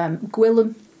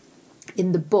 Gwilym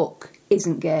in the book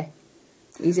isn't gay.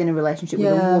 He's in a relationship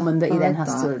with a woman that he then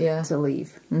has to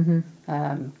leave.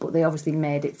 But they obviously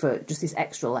made it for just this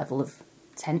extra level of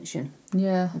tension.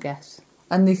 Yeah, I guess.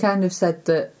 And they kind of said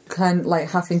that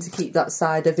having to keep that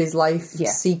side of his life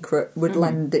secret would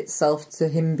lend itself to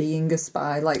him being a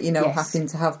spy. Having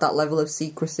to have that level of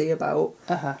secrecy about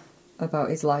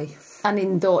his life. And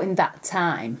in that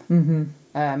time,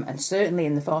 and certainly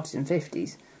in the 40s and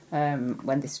 50s,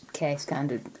 when this case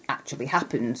kind of actually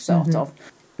happened, sort of,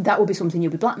 that would be something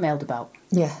you'd be blackmailed about.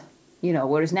 Yeah.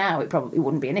 Whereas now it probably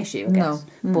wouldn't be an issue, I guess.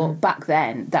 No. But back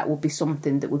then, that would be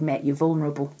something that would make you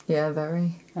vulnerable. Yeah,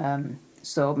 very.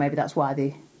 So maybe that's why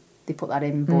they put that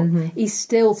in. But he's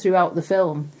still, throughout the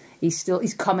film, he's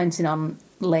commenting on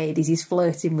ladies, he's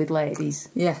flirting with ladies.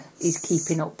 Yes. He's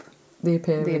keeping up the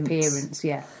appearance,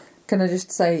 yeah. Can I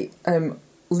just say,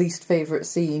 least favourite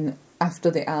scene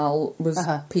after the owl was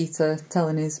Peter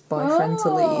telling his boyfriend to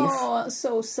leave. Oh, that's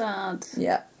so sad.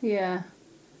 Yeah. Yeah.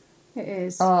 It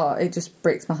is. Oh, it just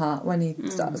breaks my heart when he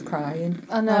starts crying.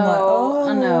 I know.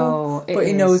 I know. But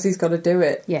he knows he's got to do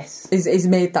it. Yes. He's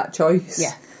made that choice.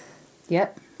 Yeah.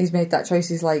 Yep. He's made that choice.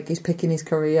 He's picking his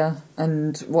career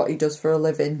and what he does for a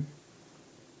living.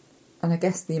 And I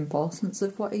guess the importance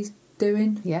of what he's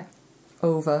doing. Yeah.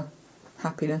 Over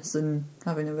happiness and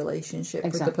having a relationship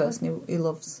with the person he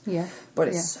loves. Yeah. But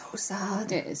it's so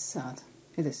sad. It is sad.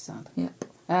 It is sad. Yeah.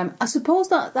 I suppose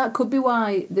that could be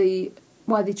why they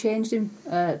changed him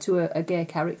to a gay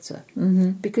character.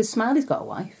 Because Smiley's got a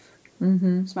wife.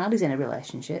 Smiley's in a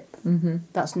relationship.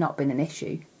 That's not been an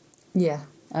issue. Yeah.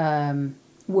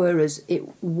 Whereas it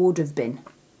would have been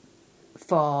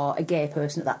for a gay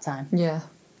person at that time. Yeah.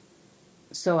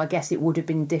 So I guess it would have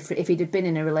been different if he'd have been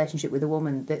in a relationship with a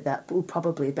woman. That would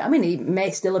probably be. I mean, he may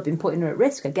still have been putting her at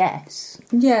risk, I guess.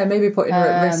 Yeah, maybe putting her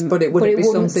at risk, but it wouldn't be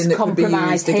something that could be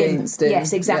used against him.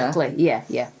 Yes, exactly. Yeah.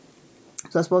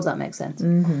 So I suppose that makes sense.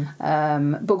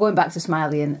 But going back to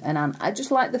Smiley and Anne, I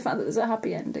just like the fact that there's a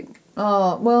happy ending.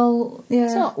 Oh, well, yeah.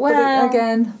 So, but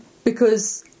again,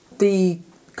 because the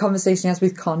conversation he has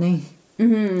with Connie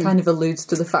kind of alludes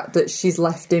to the fact that she's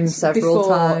left him several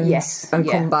times and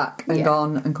come back and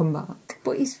gone and come back.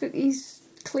 But he's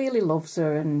clearly loves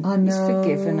her and he's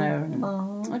forgiven her.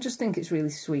 And I just think it's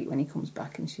really sweet when he comes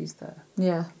back and she's there.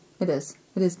 Yeah, it is.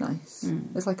 It is nice.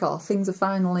 It's like, things are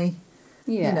finally,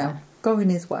 going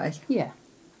his way. Yeah.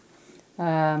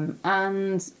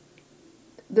 And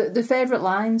the favourite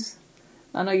lines.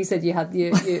 I know you said you had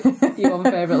your own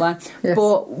favourite line. Yes.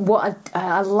 But what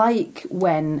I like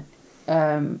when...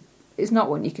 it's not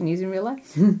one you can use in real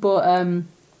life, but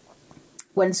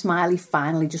when Smiley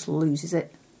finally just loses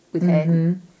it with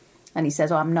Hayden, and he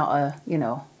says, I'm not a,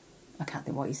 I can't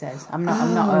think what he says. I'm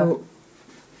not a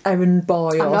errand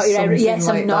boy or something yes,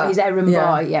 like I'm not that. his errand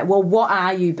boy. Yeah. Well, what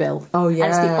are you, Bill? Oh, yeah.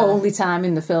 And it's the only time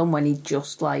in the film when he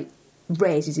just,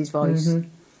 raises his voice.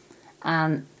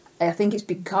 And I think it's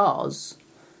because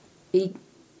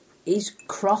he's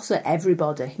cross at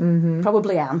everybody.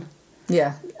 Probably Anne.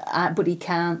 Yeah. But he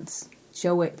can't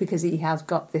show it because he has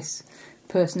got this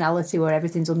personality where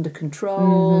everything's under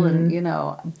control and,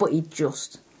 but he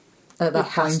just... At that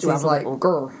point, he's like,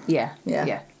 grr. Yeah.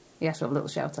 He has to have a little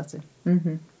shout at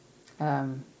him.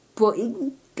 But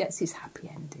he gets his happy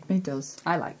ending. He does.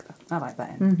 I like that. I like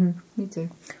that ending. Me too.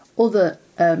 Other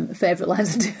favourite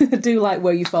lines I do like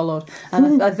Where You Followed.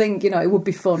 And I think, it would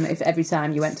be fun if every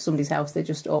time you went to somebody's house they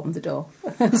just opened the door.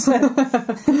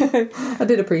 I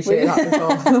did appreciate that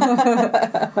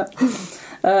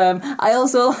before. I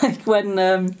also like when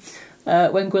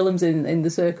Gwilym's in the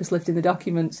circus lifting the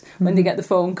documents, when they get the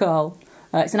phone call.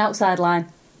 It's an outside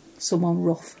line. Someone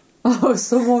rough. Oh,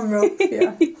 someone rough,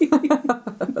 yeah.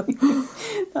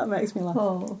 That makes me laugh.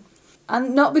 Oh.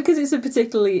 And not because it's a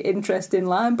particularly interesting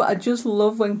line, but I just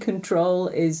love when Control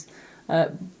is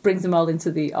brings them all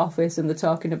into the office, and they're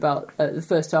talking about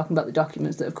the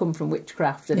documents that have come from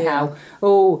witchcraft, and how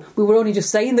we were only just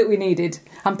saying that we needed.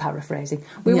 I'm paraphrasing.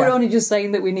 We were only just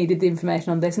saying that we needed the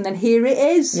information on this, and then here it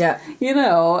is. Yeah,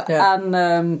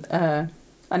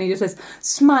 and he just says,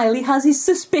 Smiley has his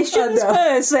suspicions,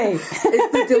 Percy.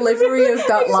 It's the delivery of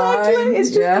that line. It's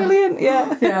just brilliant,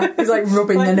 Yeah, he's like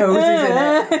rubbing their noses in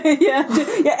it.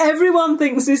 Yeah, everyone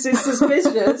thinks this is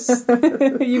suspicious.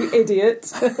 You idiot.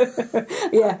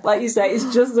 Yeah, like you say,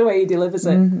 it's just the way he delivers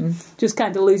it. Mm-hmm. Just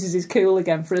kind of loses his cool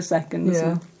again for a second.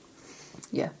 Yeah.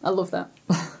 Yeah, I love that.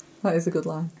 That is a good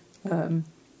line.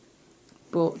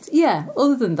 But yeah,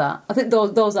 other than that, I think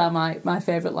those are my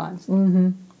favourite lines. Mm-hmm.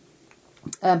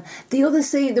 The other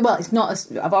scene, well, it's not.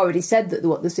 I've already said that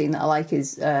the scene that I like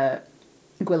is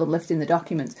Gwillem lifting the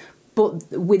documents.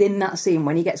 But within that scene,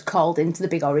 when he gets called into the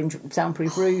big orange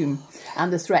soundproof room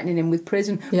and they're threatening him with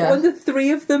prison, when the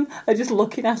three of them are just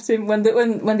looking at him, when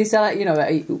they say, like,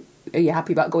 are you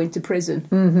happy about going to prison?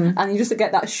 Mm-hmm. And you just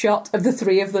get that shot of the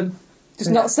three of them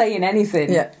just not saying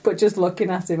anything, but just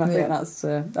looking at him. I think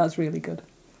that's really good.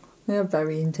 They're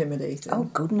very intimidating. Oh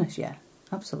goodness, yeah,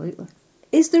 absolutely.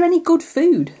 Is there any good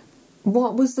food?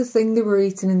 What was the thing they were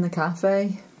eating in the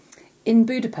cafe? In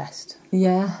Budapest?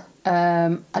 Yeah.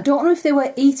 I don't know if they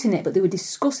were eating it, but they were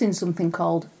discussing something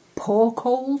called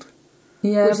porkhold.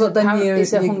 Yeah, but then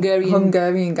it's a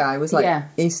Hungarian guy was like,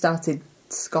 he started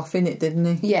scoffing it,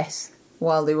 didn't he? Yes.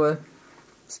 While they were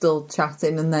still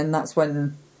chatting, and then that's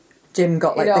when Jim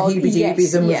got like the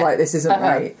heebie-jeebies and was like, this isn't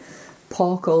right.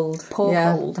 Porkhold.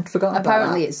 Yeah, I'd forgotten about that.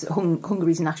 Apparently it's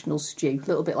Hungary's national stew, a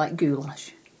little bit like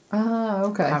goulash. Ah,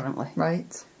 okay. Apparently.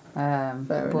 Right. Fair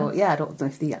enough. But yeah, I don't know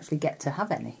if they actually get to have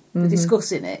any. Mm-hmm. They're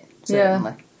discussing it,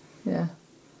 certainly. Yeah.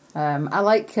 I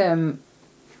like the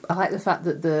fact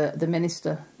that the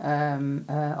minister,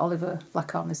 Oliver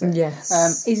Lacan, is it?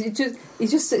 Yes. He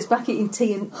just sits back eating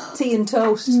tea and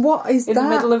toast. What is in that? In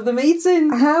the middle of the meeting.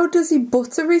 How does he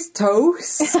butter his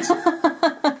toast?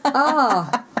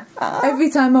 Every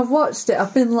time I've watched it,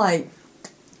 I've been like,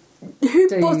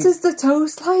 who butters the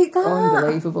toast like that?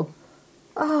 Unbelievable.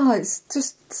 It's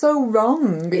just so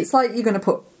wrong. It's like you're going to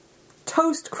put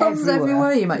toast crumbs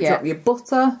everywhere. You might drop your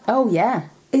butter. Oh, yeah.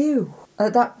 Ew.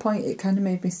 At that point, it kind of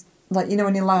made me, like,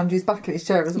 when he lounges back at his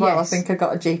chair as well, yes. I think I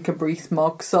got a Jacob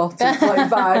Rees-Mogg sort of like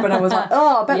vibe, and I was like,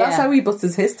 I bet that's how he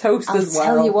butters his toast as well.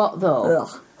 I'll tell you what, though.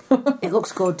 It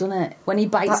looks good, doesn't it? When he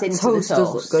bites into the toast.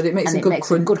 Does look good. It makes a good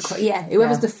crunch. Yeah,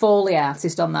 whoever's the Foley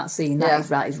artist on that scene,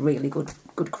 that is really good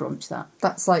crunch, that.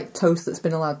 That's like toast that's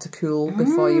been allowed to cool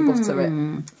before you butter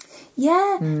it.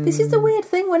 Yeah, this is the weird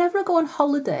thing. Whenever I go on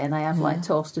holiday and I have like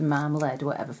toast and marmalade or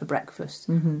whatever for breakfast,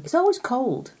 it's always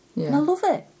cold. Yeah. And I love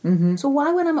it. Mm-hmm. So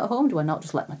why, when I'm at home, do I not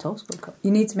just let my toast go cold?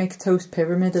 You need to make a toast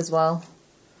pyramid as well.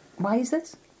 Why is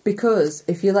this? Because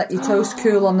if you let your toast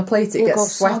cool on the plate, it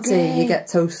gets sweaty. Soggy. You get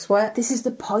toast sweat. This is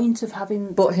the point of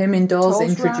having. But him indoors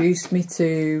introduced me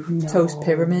to toast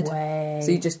pyramid. Way.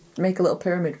 So you just make a little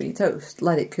pyramid with your toast,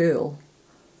 let it cool.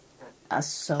 That's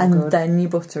so and good. And then you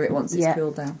butter it once it's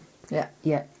cooled down. Yeah.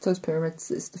 Yeah. Toast pyramids,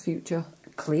 it's the future.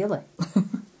 Clearly.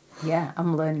 Yeah,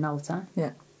 I'm learning all the time.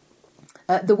 Yeah.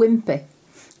 The Wimpy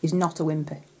is not a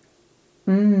Wimpy.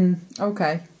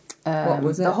 Okay. What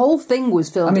was it? The whole thing was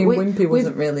filmed... I mean, Wimpy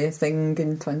wasn't really a thing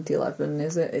in 2011,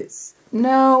 is it?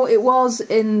 No, it was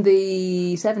in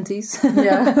the 70s.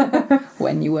 Yeah.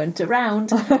 When you weren't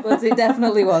around. But it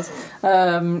definitely was.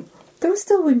 There were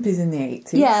still Wimpies in the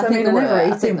 80s. Yeah, I never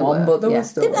ate in one, but there were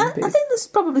still Wimpies. I think there's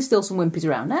probably still some Wimpies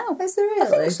around now. Is there really?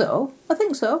 I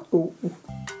think so. Ooh.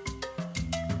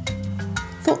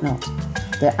 Footnote.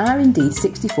 There are indeed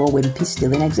 64 Wimpies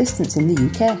still in existence in the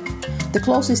UK. The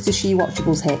closest to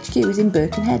She-Watchables HQ is in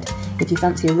Birkenhead, if you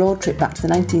fancy a road trip back to the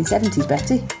 1970s,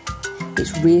 Betty.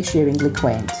 It's reassuringly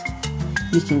quaint.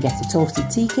 You can get a toasted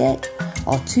tea cake,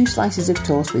 or 2 slices of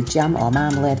toast with jam or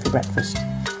marmalade for breakfast.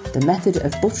 The method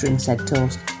of buttering said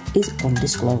toast is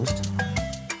undisclosed.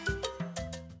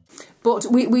 But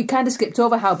we kind of skipped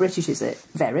over how British is it?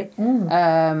 Very.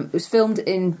 It was filmed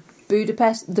in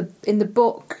Budapest. In the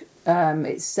book,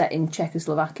 it's set in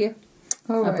Czechoslovakia,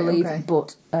 I believe. Okay.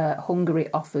 But Hungary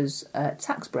offers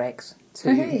tax breaks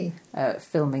to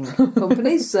filming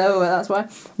companies, so that's why.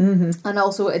 Mm-hmm. And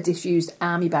also a disused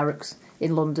army barracks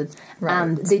in London. Right.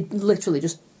 And they literally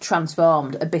just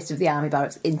transformed a bit of the army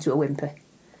barracks into a Wimpy.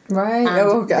 Right.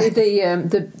 And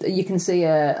the you can see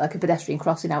like a pedestrian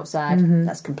crossing outside. Mm-hmm.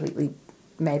 That's completely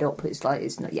made up. It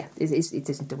isn't a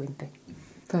Wimpy.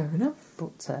 Fair enough.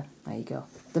 But there you go.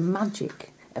 The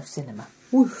magic of cinema.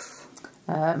 Woof.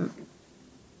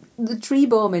 The tree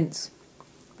mints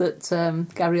that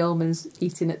Gary Oldman's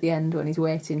eating at the end when he's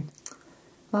waiting.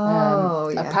 Yeah.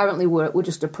 Apparently were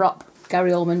just a prop.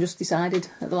 Gary Oldman just decided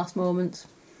at the last moment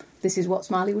this is what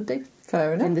Smiley would do.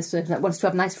 Fair enough. In this wants to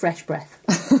have nice fresh breath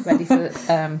ready for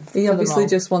he for obviously the role.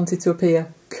 just wanted to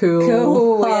appear cool.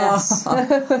 Cool, yes.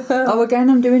 Oh, again,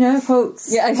 I'm doing air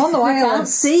quotes. Yeah, I'm on the I wireless. can't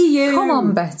see you. Come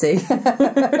on, Betty.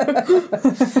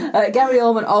 Gary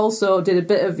Oldman also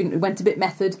went a bit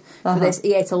method for this.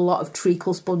 He ate a lot of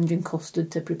treacle sponge and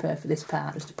custard to prepare for this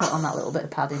part, just to put on that little bit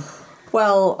of padding.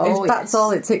 Well, Oh, if that's yes.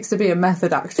 all it takes to be a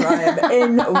method actor, I am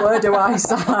in. Where do I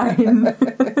sign?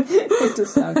 It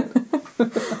does sound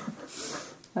good.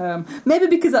 Maybe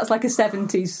because that's like a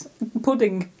 70s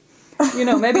pudding.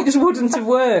 Maybe it just wouldn't have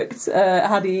worked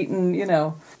had he eaten,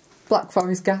 Black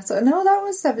Forest Gatto. No, that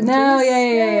was 70s. No,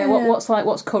 yeah.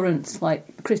 What's current?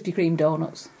 Like Krispy Kreme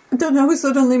donuts. I don't know,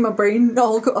 suddenly my brain,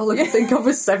 all I could think of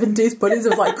was 70s puddings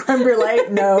of like creme brulee,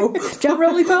 no. Jam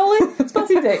roly-poly?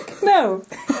 Spotty Dick? No.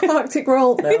 Arctic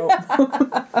roll, no.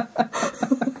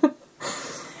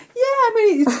 Yeah, I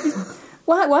mean,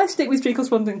 why stick with treacle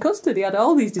sponge and custard? He had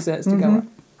all these desserts to go on.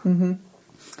 Mm-hmm.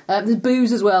 There's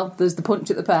booze as well. There's the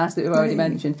punch at the pass that we've already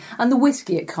mentioned. And the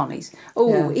whiskey at Connie's.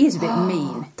 Oh, he is a bit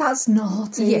mean. That's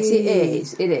naughty. Yes, it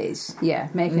is. It is. Yeah,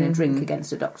 making a drink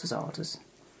against a doctor's orders.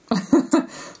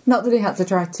 Not that he had to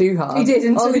try too hard. He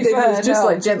didn't. All he did was just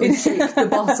like gently shake the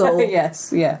bottle.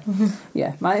 Yes, yeah.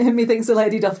 Yeah. Methinks the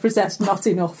lady doth possess not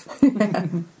enough.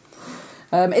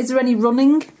 Is there any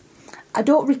running? I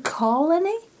don't recall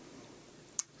any.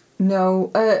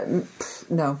 No,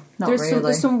 not really.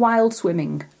 There's some wild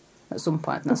swimming at some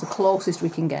point, and that's the closest we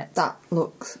can get. That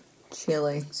looks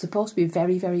chilly. It's supposed to be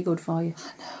very, very good for you.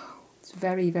 I know. It's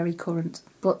very, very current.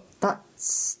 But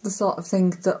that's the sort of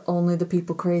thing that only the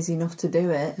people crazy enough to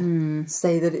do it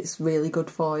say that it's really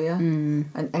good for you,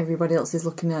 and everybody else is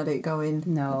looking at it going,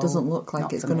 no, it doesn't look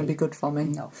like it's going to be good for me.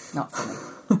 No, not for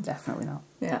me. Definitely not.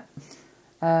 Yeah.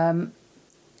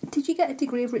 Did you get a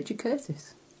degree of Richard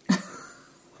Curtis?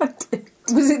 I did.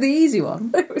 Was it the easy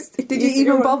one? It was the Did you easy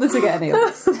even one. bother to get any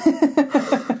others?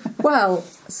 Well,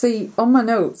 see, on my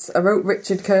notes, I wrote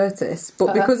Richard Curtis,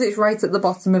 but because it's right at the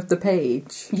bottom of the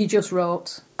page, You just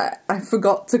wrote. I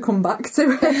forgot to come back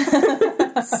to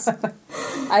it.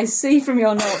 I see from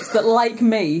your notes that, like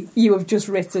me, you have just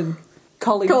written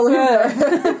Colin Firth.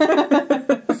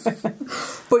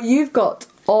 But you've got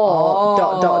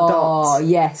Oh,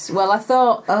 yes. Well, I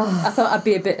thought I'd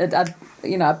be a bit. I'd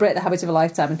break the habit of a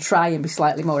lifetime and try and be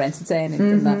slightly more entertaining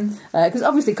than that. Because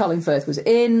obviously Colin Firth was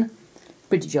in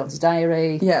Bridget Jones's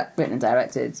Diary, written and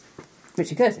directed.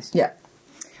 Richard Curtis. Yeah.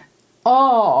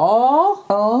 Hoyt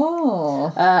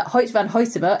Oh. van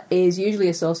Hoytema is usually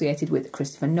associated with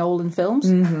Christopher Nolan films,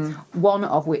 one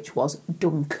of which was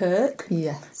Dunkirk,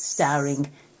 Yes.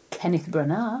 starring Kenneth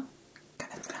Branagh,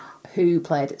 who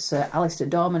played Sir Alistair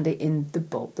Dormandy in The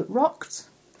Boat That Rocked,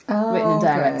 written and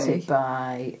directed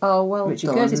by Richard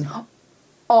done. Curtis.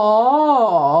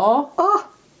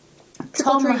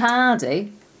 Tom treat.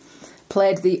 Hardy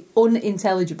played the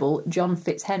unintelligible John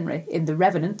Fitzhenry in The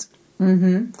Revenant,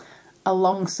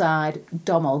 alongside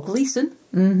Domhnall Gleeson,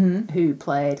 who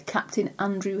played Captain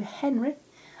Andrew Henry,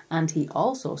 and he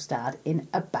also starred in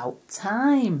About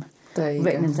Time,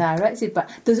 written and directed by.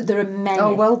 There are many.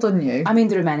 Oh, well done, you. I mean,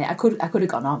 there are many. I could have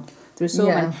gone on. There are so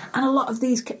many, and a lot of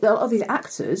these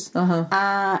actors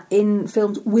are in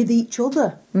films with each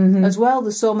other as well.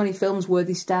 There's so many films where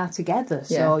they star together,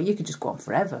 so you could just go on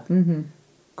forever,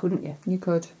 couldn't you? You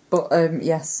could, but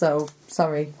yes. So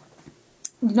sorry.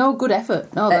 No, good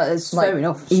effort. No, that is fair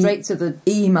enough. Straight to the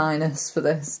E- minus for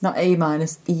this, not A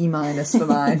minus, E minus for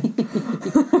mine.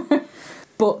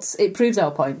 But it proves our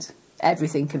point.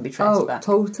 Everything can be traced back.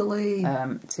 Totally.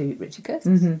 To Richard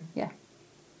Curtis. Yeah.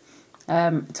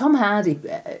 Tom Hardy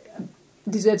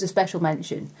deserves a special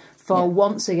mention for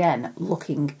once again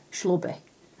looking schlubby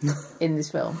in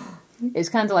this film. It's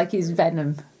kind of like his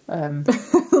Venom.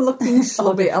 Looking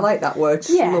schlubby. I like that word,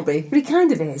 schlubby. But he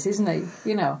kind of is, isn't he?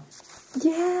 You know.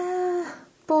 Yeah,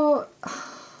 but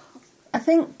I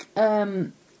think I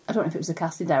don't know if it was the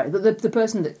casting director, but the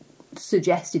person that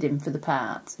suggested him for the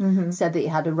part said that he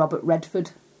had a Robert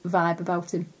Redford vibe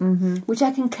about him, which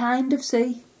I can kind of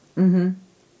see.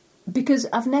 Because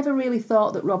I've never really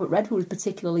thought that Robert Redford was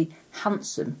particularly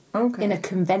handsome in a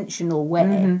conventional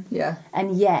way. Yeah.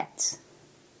 And yet,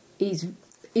 he's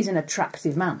an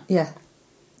attractive man. Yeah.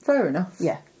 Fair enough.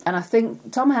 Yeah. And I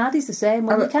think Tom Hardy's the same.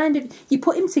 When you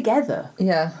put him together,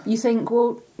 you think,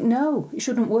 well, no, it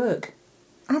shouldn't work.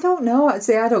 I don't know.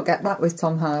 Actually, I don't get that with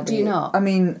Tom Hardy. Do you not? I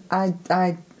mean, I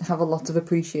have a lot of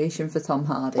appreciation for Tom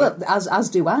Hardy. Well, as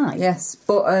do I. Yes,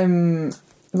 but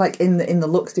like in the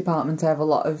looks department, I have a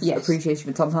lot of Yes.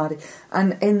 appreciation for Tom Hardy,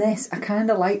 and in this, I kind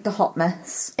of like the hot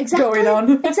mess Exactly. going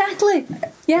on. Exactly.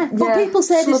 Yeah. But Yeah, people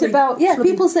say this slubby, about slubby.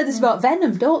 people say this about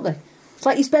Venom, don't they? It's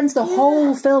like he spends the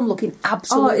whole film looking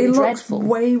absolutely It looks dreadful.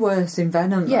 way worse in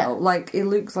Venom. Yeah. Though. Like it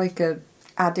looks like a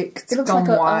addict He looks gone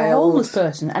like a wild. homeless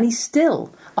person, and he's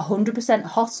still 100%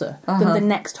 hotter than the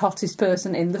next hottest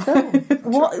person in the film.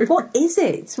 What is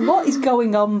it? What is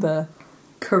going on there?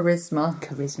 Charisma.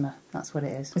 Charisma. That's what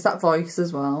it is. Is that voice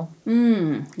as well?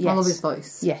 Yes. I love his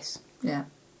voice. Yes, Yeah,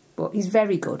 but he's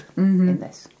very good in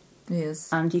this, he is.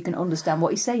 and you can understand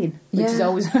what he's saying, which is Yeah.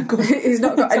 always a good. He's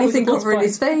not got it's always anything a good covering point.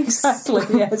 his face.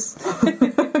 Exactly. Yes.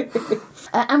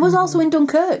 And was also in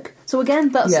Dunkirk. So again,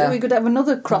 that's Yeah. we could have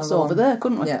another crossover one. there,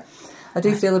 couldn't we? Yeah. I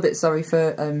do feel a bit sorry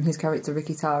for his character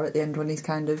Ricky Tarr at the end when he's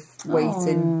kind of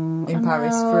waiting in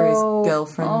Paris for his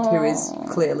girlfriend, who is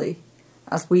clearly,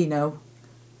 as we know,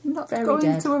 not Very going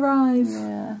dead. to arrive.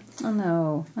 Yeah, I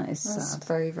know. That is That's sad.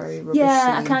 very, very rubbish.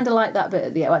 Yeah, I scene. kind of like that bit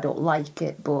at the end. I don't like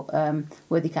it, but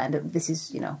where they kind of, this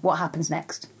is, what happens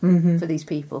next for these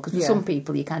people. Because for Yeah. some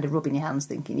people, you're kind of rubbing your hands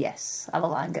thinking, yes,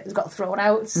 Alaline got thrown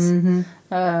out.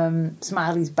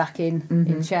 Smiley's back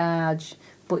in charge.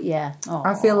 But yeah.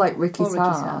 I feel like Ricky poor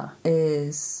Tarr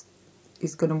is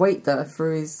going to wait there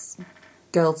for his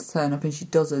girl to turn up, and she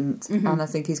doesn't. And I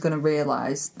think he's going to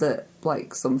realise that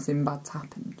like something bad's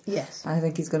happened. Yes. I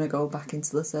think he's going to go back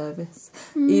into the service,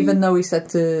 even though he said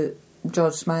to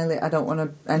George Smiley, "I don't want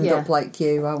to end Yeah. up like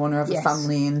you. I want to have Yes. a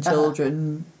family and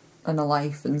children and a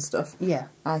life and stuff." Yeah.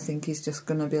 I think he's just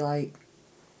going to be like,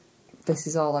 "This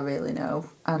is all I really know,"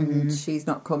 and she's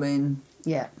not coming.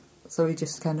 Yeah. So he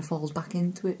just kind of falls back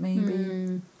into it,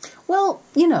 maybe. Well,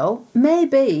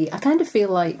 maybe I kind of feel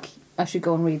like I should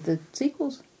go and read the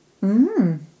sequels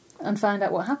and find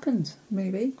out what happens.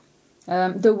 Maybe.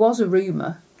 There was a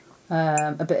rumour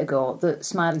a bit ago that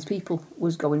Smiley's People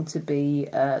was going to be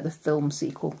the film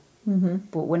sequel,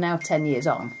 but we're now 10 years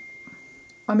on.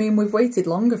 I mean, we've waited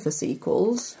longer for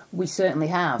sequels, We certainly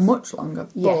have. much longer.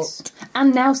 Yes,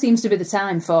 and now seems to be the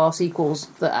time for sequels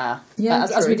that are, Yeah,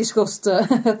 as we true. discussed, I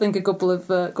think a couple of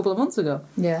months ago,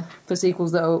 But yeah, for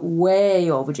sequels that are way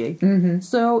overdue.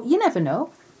 So you never know.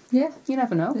 yeah, You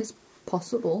never know. it's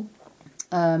possible.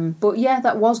 But yeah,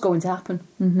 that was going to happen.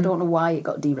 I don't know why it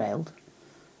got derailed.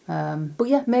 But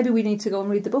yeah, maybe we need to go and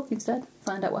read the book instead.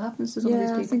 Find out what happens to some of Yeah,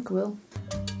 these I people. think we'll.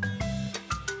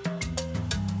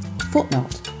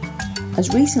 Footnote.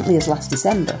 As recently as last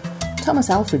December, Thomas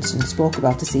Alfredson spoke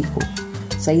about a sequel,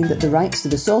 saying that the rights to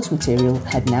the source material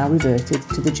had now reverted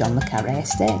to the John le Carré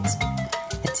estate.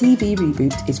 A TV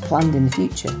reboot is planned in the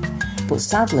future, but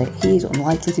sadly he is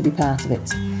unlikely to be part of it,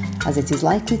 as it is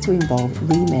likely to involve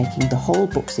remaking the whole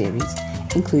book series,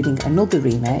 including another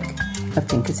remake of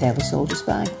Tinker Tailor Soldier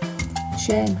Spy.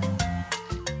 Shame.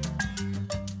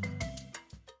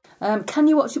 Can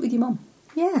you watch it with your mum?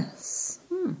 Yes.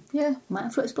 Yeah, Might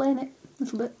have to explain it a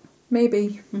little bit.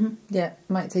 maybe. Yeah,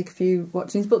 might take a few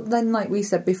watchings, but then, like we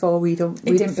said before, we didn't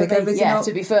did pick for me, everything yeah, up.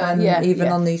 to be fair, and yeah, even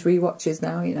yeah. on these rewatches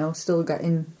now, still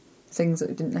getting things that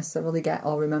we didn't necessarily get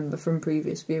or remember from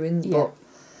previous viewings. Yeah. But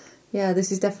yeah,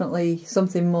 this is definitely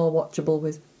something more watchable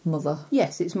with Mother.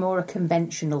 Yes, it's more a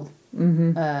conventional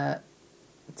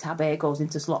tab A goes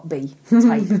into slot B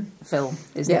type film,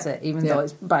 isn't Yeah, it? Even yeah. though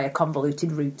it's by a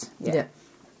convoluted route. Yeah.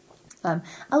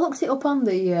 I looked it up on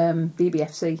the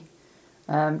BBFC.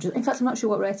 In fact, I'm not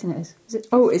sure what rating it is. Is it 15?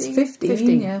 Oh, it's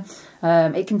 15, yeah.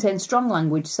 It contains strong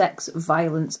language, sex,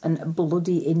 violence, and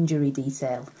bloody injury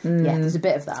detail. Yeah, there's a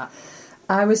bit of that.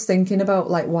 I was thinking about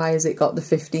why has it got the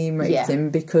 15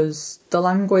 rating, because the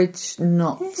language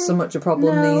not so much a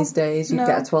problem No, these days. You'd no.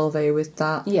 get a 12A with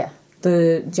that. Yeah.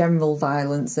 The general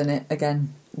violence in it,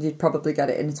 again, you'd probably get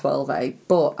it in a 12A,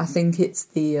 but I think it's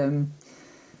the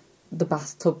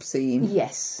bathtub scene.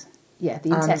 Yes. Yeah, the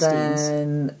intestines.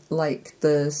 And then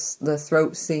the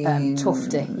throat scene.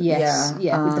 Tufty, yes.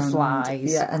 Yeah, with the and-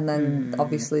 flies. Yeah, and then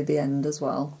obviously the end as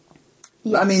well.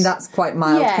 Yes. I mean, that's quite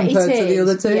mild Yeah, compared it to the is.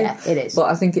 other two. Yeah, it is.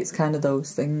 But I think it's kind of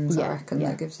those things, I Yeah, reckon, yeah.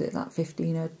 that gives it that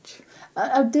 15 edge.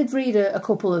 I did read a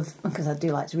couple of, because I do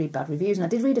like to read bad reviews, and I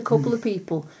did read a couple of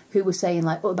people who were saying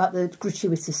about the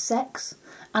gratuitous sex.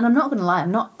 And I'm not going to lie,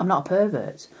 I'm not a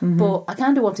pervert, but I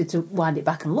kind of wanted to wind it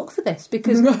back and look for this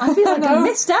because I feel like I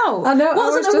missed out. I know. Wasn't I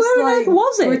was just where on earth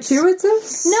was it?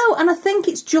 gratuitous. No, and I think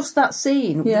it's just that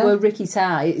scene Yeah. where Ricky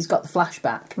Tarr has got the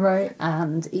flashback, Right.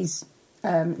 and he's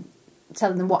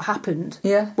telling them what happened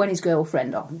Yeah. when his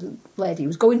girlfriend, or the lady who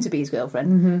was going to be his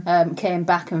girlfriend, came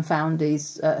back and found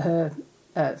her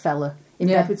fella in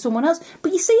Yeah. bed with someone else.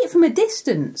 But you see it from a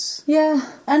distance. Yeah.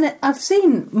 And I've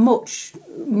seen much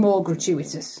more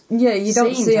gratuitous. Yeah, you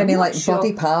don't scenes. see I'm any, not like, sure.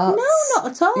 body parts. No,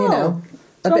 not at all. You know,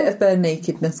 a So- bit of bare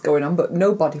nakedness going on, but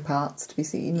no body parts to be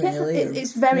seen, Yeah, really.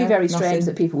 it's very, Yeah, very strange nothing.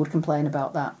 that people would complain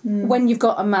about that. When you've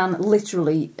got a man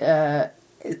literally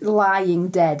lying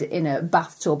dead in a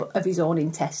bathtub of his own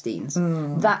intestines,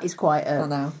 that is quite I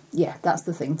know. Yeah, that's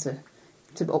the thing to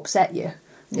upset you,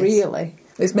 Yes. really.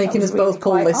 It's making That us was really both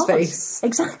pull quite this odd. face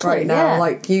Exactly, right now. yeah.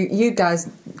 Like, you guys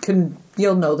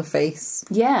you'll know the face.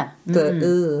 Yeah.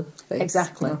 The face.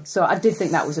 Exactly. No. So I did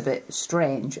think that was a bit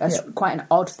strange. It's Yeah. quite an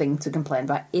odd thing to complain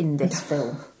about in this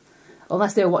film.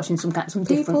 Unless they were watching some different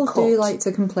People cut. do like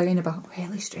to complain about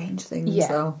really strange things, Yeah.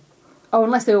 though. Oh,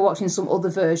 unless they were watching some other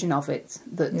version of it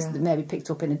that Yeah. maybe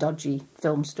picked up in a dodgy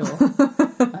film store.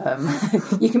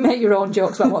 You can make your own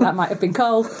jokes about what that might have been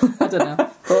called. I don't know.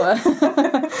 But,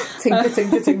 Tinker,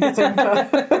 tinker, tinker,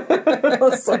 tinker.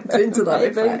 Or something to that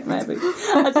effect. maybe.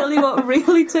 I tell you what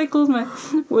really tickled me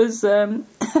was on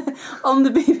the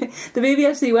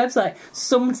BBFC website,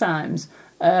 sometimes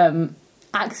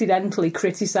accidentally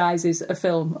criticises a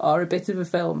film or a bit of a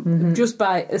film just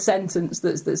by a sentence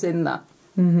that's in that.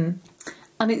 Mm-hmm.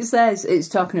 And it says, it's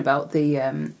talking about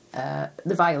the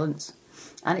violence,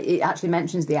 and it actually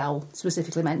mentions the owl,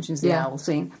 specifically mentions the owl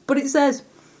scene. But it says,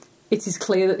 it is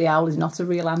clear that the owl is not a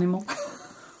real animal.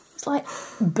 It's like,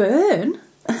 burn?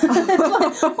 It's like, well,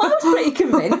 I was pretty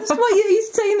convinced. Well,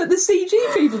 he's saying that the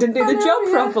CG people didn't do the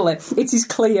job properly. It is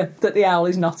clear that the owl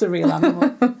is not a real animal.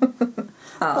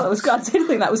 I did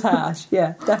think that was harsh.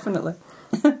 Yeah, definitely.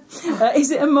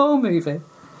 Is it a Moe movie?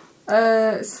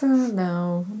 So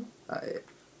no,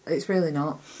 it's really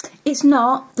not. It's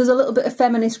not. There's a little bit of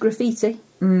feminist graffiti.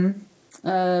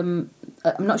 I'm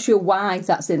not sure why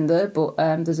that's in there, but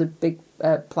there's a big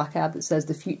placard that says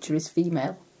 "The future is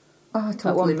female." Oh, I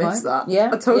totally missed that.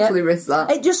 Yeah, I totally missed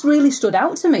that. It just really stood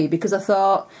out to me because I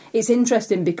thought it's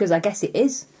interesting because I guess it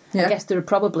is. Yeah. I guess there are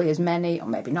probably as many, or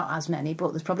maybe not as many,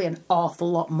 but there's probably an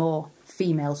awful lot more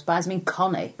female spies. I mean,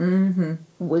 Connie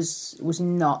was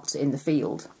not in the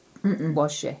field,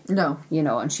 was she? No. You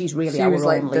know, and she's really She our was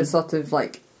like only... the sort of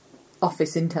like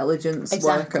office intelligence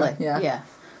Exactly, worker. Yeah.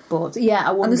 But yeah,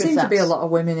 I wonder And there if seem to be a that's- lot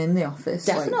of women in the office.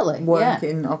 Definitely, like,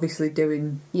 working, obviously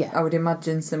doing, Yeah. I would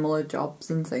imagine, similar jobs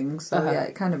and things. So yeah,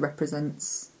 it kind of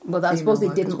represents. Well, I female suppose they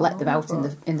work didn't as let them well, out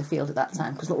but- in the field at that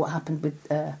time because look what happened with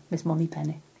Miss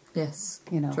Moneypenny. Yes,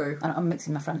 You know, true. I'm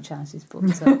mixing my franchises, but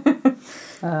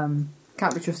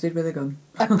Can't be trusted with a gun.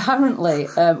 apparently,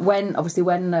 when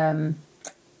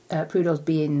Prudhou's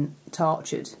being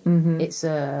tortured, it's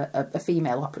a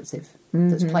female operative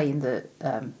that's playing the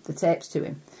tapes to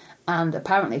him, and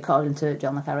apparently, according to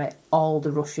John le Carré, all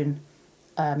the Russian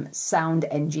sound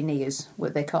engineers,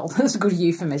 what they call, that's a good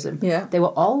euphemism. Yeah. They were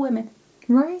all women.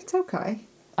 Right. Okay.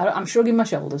 I'm shrugging my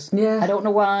shoulders. Yeah. I don't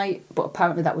know why, but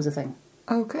apparently that was a thing.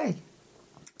 Okay.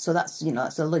 So that's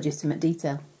a legitimate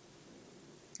detail.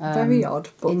 Very odd,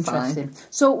 but Interesting. fine.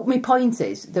 So my point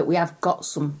is that we have got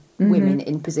some women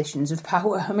in positions of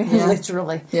power. I mean, Yeah.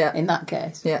 literally, Yeah. in that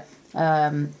case. Yeah.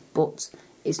 But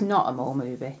it's not a Moe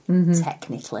movie,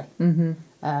 technically.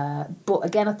 But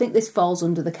again, I think this falls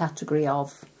under the category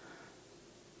of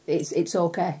it's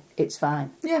okay, it's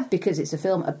fine. Yeah. Because it's a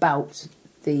film about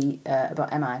about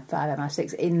MI5,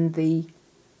 MI6 in the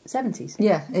 70s.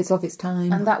 Yeah, it's of its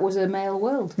time. And that was a male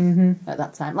world at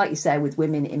that time. Like you say, with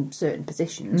women in certain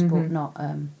positions, but not,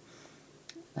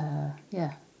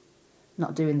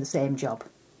 not doing the same job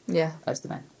Yeah. as the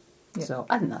men. Yeah. So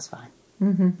I think that's fine.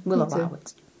 We'll Me allow too.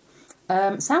 it.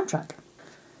 Soundtrack.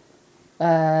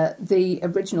 The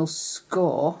original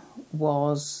score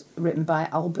was written by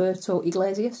Alberto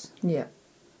Iglesias, Yeah.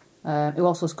 who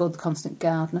also scored The Constant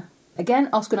Gardener. Again,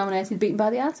 Oscar nominated, beaten by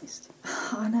The Artist.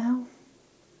 I know.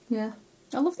 Yeah.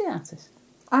 I love The Artist.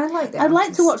 I like that. I'd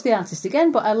like to watch The Artist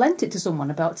again, but I lent it to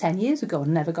someone about 10 years ago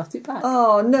and never got it back.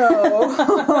 Oh, no.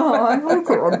 I hope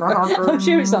it wouldn't happen. I'm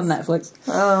sure it's on Netflix.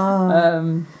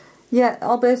 Yeah,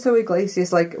 Alberto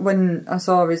Iglesias, like, when I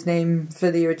saw his name for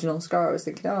the original score, I was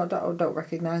thinking, I don't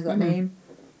recognise that name.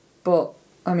 But,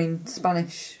 I mean,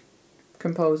 Spanish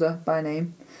composer by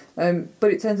name.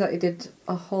 But it turns out he did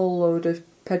a whole load of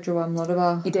Pedro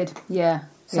Almodovar He did, yeah.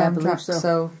 Yeah, I believe soundtracks,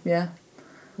 so, yeah.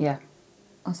 Yeah.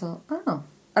 I thought, oh.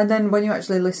 And then when you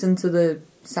actually listen to the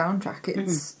soundtrack,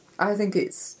 it's... I think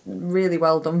it's really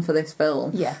well done for this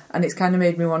film. Yeah. And it's kind of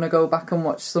made me want to go back and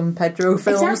watch some Pedro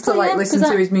films Exactly, to, like, yeah, listen 'cause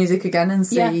to his music again and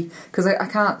see... Yeah. Because I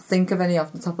can't think of any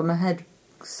off the top of my head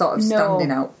sort of No.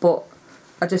 standing out. But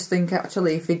I just think,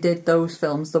 actually, if he did those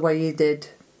films the way he did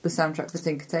the soundtrack for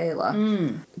Tinker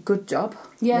Tailor. Good job.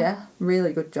 Yeah.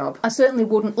 Really good job. I certainly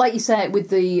wouldn't, like you say, with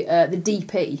the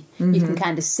DP, you can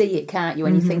kind of see it, can't you,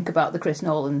 when you think about the Chris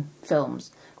Nolan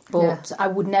films. But I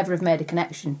would never have made a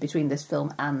connection between this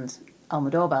film and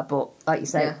Almodovar. But like you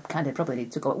say, kind of probably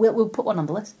need to go. We'll put one on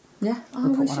the list. Yeah.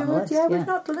 We'll We should. Yeah, we've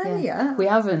not done any yet. We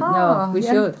haven't. No, we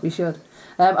should. We should.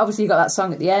 Obviously, you got that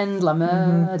song at the end, La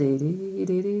Mer.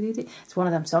 It's one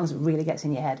of them songs that really gets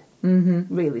in your head.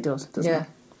 Really does, doesn't it?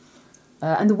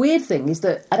 And the weird thing is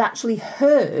that I'd actually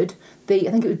heard I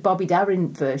think it was Bobby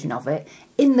Darin version of it,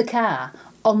 in the car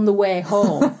on the way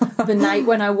home the night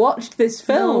when I watched this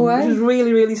film, which was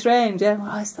really, really strange. Yeah,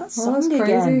 well, it's that song that's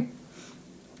again.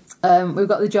 We've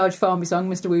got the George Formby song,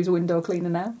 Mr. Woo's a Window Cleaner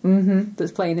Now,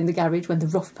 that's playing in the garage when the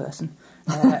rough person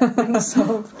rings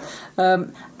off.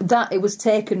 That it was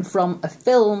taken from a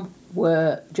film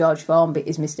where George Formby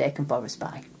is mistaken for a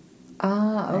spy.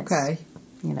 Ah, okay.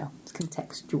 It's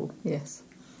contextual. Yes.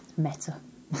 Meta.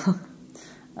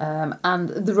 And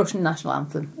the Russian national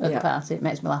anthem at the party. It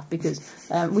makes me laugh because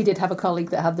we did have a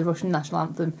colleague that had the Russian national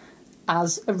anthem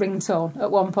as a ringtone at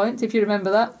one point, if you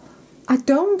remember that. I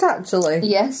don't actually.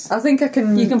 Yes. I think I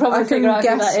can. You can probably figure out who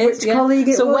guess that is. which colleague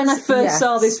it was. So when I first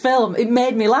saw this film, it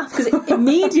made me laugh because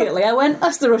immediately I went,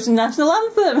 that's the Russian national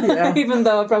anthem, even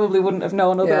though I probably wouldn't have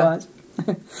known otherwise.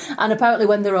 And apparently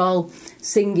when they're all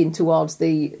singing towards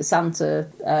the Santa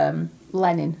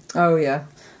Lenin. Oh, yeah.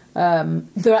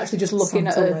 They're actually just looking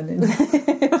Santa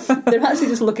at they're actually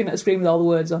just looking at a screen with all the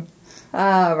words on.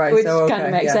 Ah, right. Which so, kind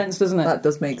of makes sense, doesn't it? That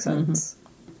does make sense.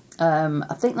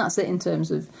 I think that's it in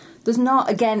terms of... There's not...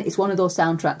 Again, it's one of those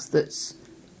soundtracks that's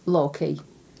low-key.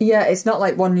 Yeah, it's not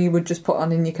like one you would just put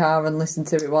on in your car and listen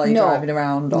to it while you're driving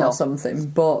around or something.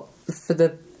 But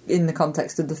in the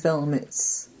context of the film,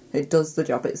 it does the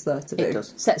job it's there to do. It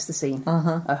does. Sets the scene.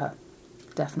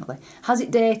 Definitely. Has it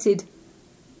dated?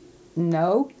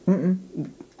 No.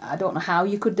 I don't know how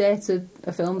you could date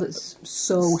a film that's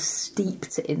so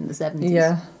steeped in the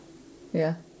 70s.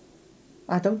 Yeah.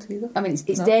 I don't either. I mean, it's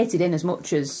dated in as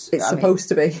much as... It's supposed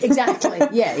to be. Exactly,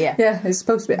 yeah. Yeah, it's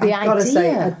supposed to be. I've got to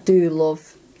say, I do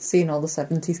love seeing all the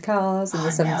 70s cars and the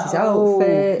 70s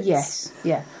outfits. Yes,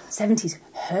 yeah. 70s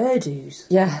hairdos.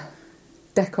 Yeah.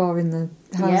 Decor in the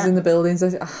houses in the buildings.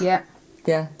 Yeah.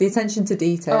 Yeah, the attention to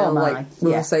detail, like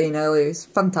we were saying earlier, is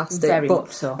fantastic. Very but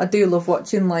much so. I do love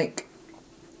watching like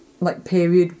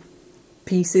period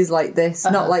pieces like this.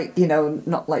 Not like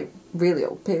not like really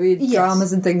old period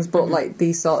dramas and things, but like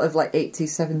these sort of like 80s,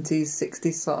 70s,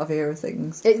 60s sort of era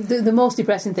things. The most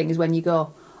depressing thing is when you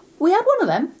go, we had one of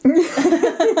them.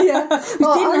 Yeah,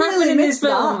 well, didn't happen in this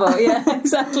film, but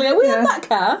exactly. We had that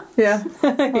car. Yeah,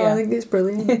 I think it's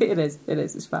brilliant. It is.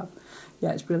 It's fab.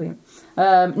 Yeah, it's brilliant.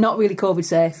 Not really COVID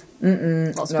safe.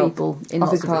 Lots of people in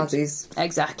office lots of parties.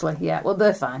 Exactly. Yeah. Well,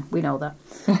 they're fine. We know that.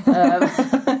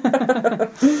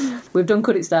 We've done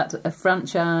Could It Start a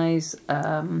franchise?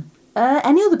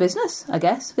 Any other business? I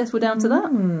guess we're down to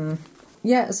that.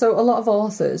 Yeah. So a lot of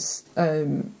authors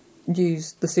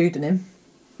use the pseudonym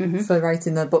for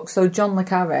writing their books. So John le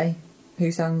Carré,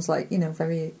 who sounds like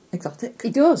very exotic. He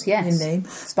does, yes. In name,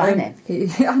 spy name.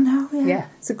 I know. Yeah,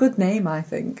 it's a good name. I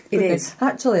think it is.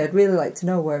 Actually, I'd really like to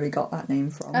know where he got that name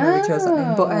from. Where he chose that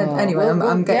name. But anyway,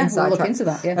 I'm getting sidetracked. We'll look into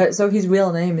that. Yeah. So his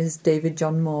real name is David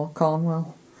John Moore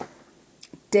Cornwell.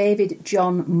 David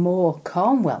John Moore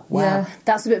Cornwell. Wow, yeah.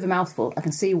 That's a bit of a mouthful. I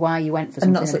can see why you went for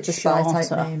something and not such a spy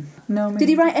type name. No. Did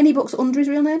he write any books under his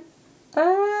real name?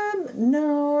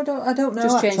 No, I don't know.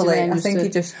 Just actually, the name I think he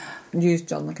just used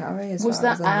John le Carré. Was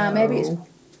that maybe it's?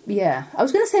 Yeah, I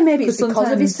was going to say maybe it's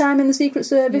because of his time in the Secret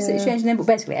Service that he changed the name, but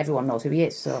basically everyone knows who he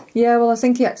is. So yeah, well, I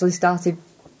think he actually started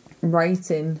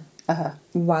writing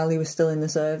while he was still in the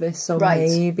service. So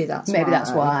maybe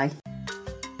that's why.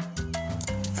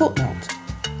 Footnote: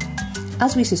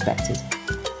 as we suspected,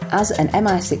 as an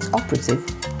MI6 operative,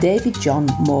 David John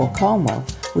Moore Cornwell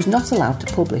was not allowed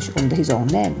to publish under his own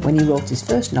name when he wrote his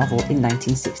first novel in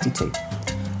 1962.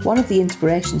 One of the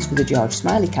inspirations for the George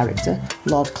Smiley character,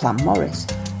 Lord Clam Morris,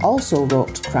 also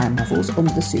wrote crime novels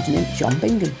under the pseudonym John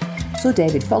Bingham, so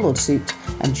David followed suit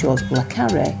and chose Le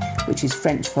Carré, which is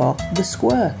French for the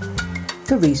square,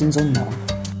 for reasons unknown.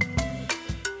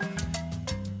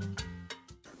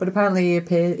 But apparently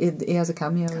he has a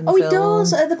cameo in the film. Oh, he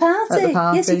does, at the party.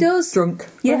 Yes, he does. Drunk.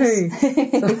 Yes.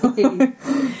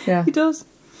 Yeah. He does.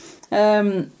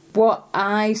 What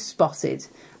I spotted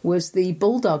was the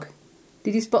bulldog.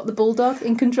 Did you spot the bulldog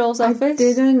in Control's office? I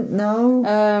didn't, no.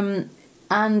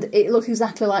 And it looks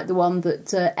exactly like the one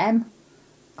that M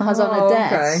has on her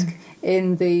desk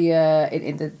in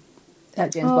the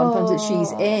James Bond films that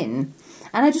she's in.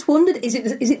 And I just wondered, is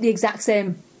it the exact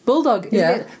same Bulldog.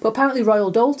 Yeah. But apparently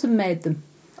Royal Dalton made them.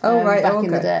 Back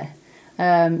in the day.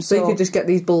 So you could just get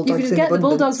these bulldogs. You could just in get the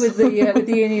abundance. bulldogs with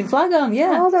the Union flag on.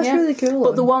 Yeah. Oh, that's really cool.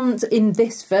 But the ones in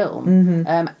this film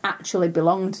actually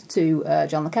belonged to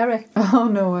John le Carré. Oh,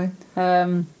 no way.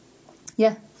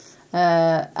 Yeah.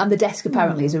 And the desk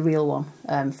apparently is a real one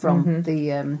from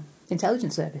the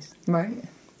intelligence service. Right.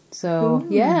 So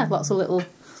yeah, lots of little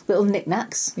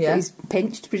knickknacks that he's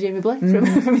pinched presumably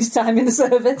from his time in the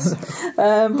service.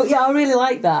 But yeah, I really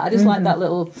like that. I just like that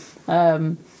little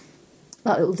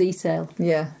detail.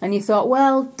 Yeah. And you thought,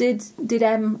 well, did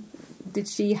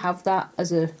she have that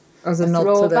as a nod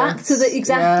throwback to this?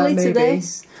 to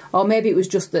this? Or maybe it was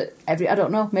just that I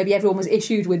don't know, maybe everyone was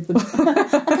issued with them.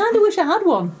 I kind of wish I had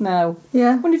one now.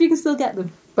 Yeah. I wonder if you can still get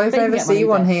them. But if I ever see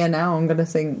one eBay. here now, I'm going to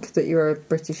think that you're a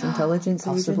British intelligence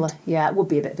Possibly. agent. Yeah, it would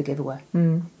be a bit of a giveaway.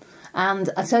 And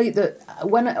I tell you that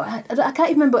when I can't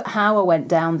even remember how I went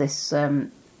down this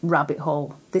rabbit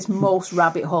hole, this most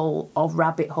rabbit hole of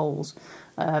rabbit holes.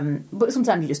 But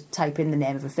sometimes you just type in the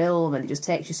name of a film and it just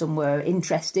takes you somewhere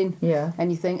interesting. Yeah.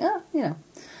 And you think,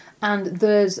 And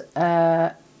there's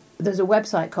a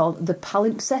website called The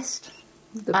Palimpsest.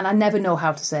 And I never know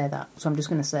how to say that, so I'm just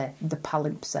going to say The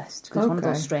Palimpsest, because it's one of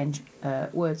those strange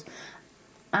words.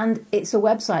 And it's a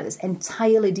website that's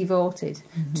entirely devoted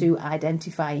to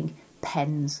identifying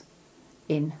pens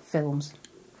in films.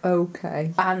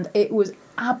 Okay. And it was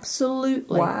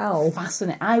absolutely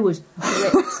fascinating. I was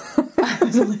gripped. I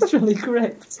was literally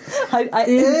gripped. The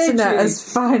internet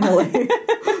has finally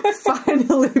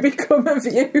become of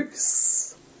use.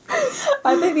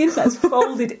 I think the internet's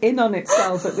folded in on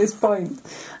itself at this point.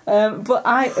 But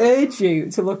I urge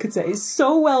you to look at it. It's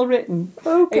so well written.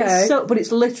 Okay. But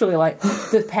it's literally like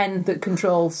the pen that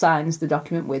Control signs the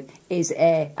document with is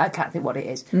I can't think what it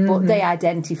is, but they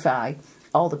identify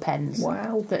all the pens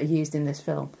that are used in this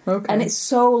film. Okay. And it's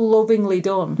so lovingly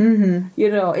done.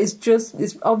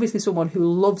 It's obviously someone who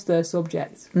loves their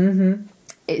subject.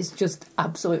 It's just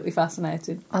absolutely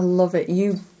fascinating. I love it.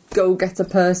 You go get a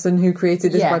person who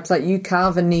created this website. You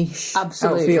carve a niche out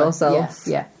for yourself.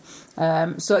 Yeah.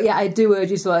 So yeah, I do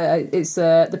urge you. So it's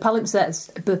the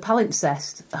Palimpsest. The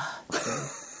Palimpsest.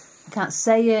 I can't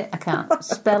say it. I can't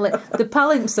spell it. The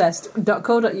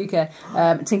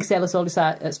palimpsest.co.uk. Tinker Tailor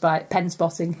Soldier Spy Pen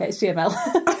Spotting HTML.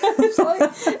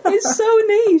 It's so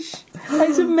niche.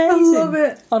 It's amazing. I love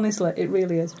it. Honestly, it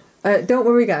really is. Don't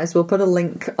worry, guys. We'll put a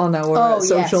link on our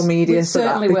social media we for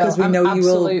that will. because we know you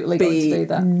will be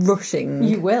rushing.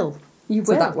 You will. You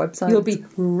will. To that website. You'll be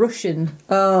rushing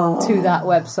to that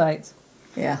website.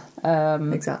 Yeah.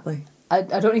 Exactly. I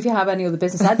don't know if you have any other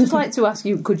business. I'd just like to ask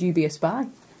you: could you be a spy?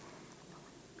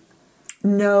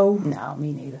 No. No,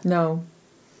 me neither. No.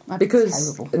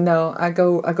 Because no, I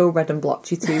go red and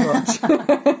blotchy too much.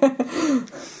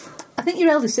 I think your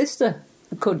elder sister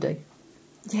could do.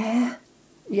 Yeah.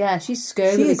 Yeah, she's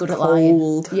scarily good at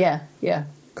lying. Yeah.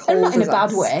 Cold and not in a as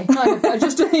bad ice. way.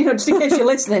 Just in case you're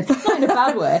listening. Not in a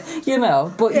bad way,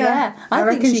 But I think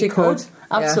reckon she could.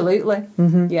 Absolutely.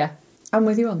 Mm-hmm. Yeah. I'm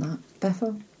with you on that,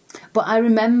 Defo. But I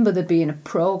remember there being a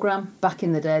programme back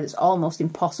in the day that's almost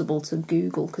impossible to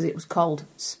Google because it was called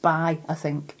Spy, I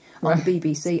think, on the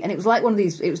BBC. And it was like one of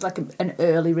these, it was like an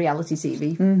early reality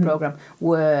TV programme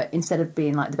where instead of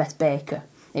being like the best baker,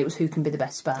 it was who can be the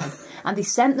best spy. And they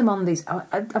sent them on these,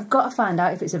 I've got to find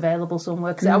out if it's available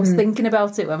somewhere because I was thinking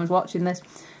about it when I was watching this.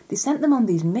 They sent them on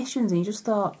these missions and you just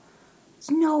thought,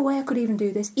 there's no way I could even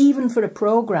do this, even for a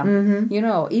programme,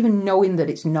 even knowing that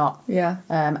it's not. Yeah.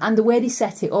 And the way they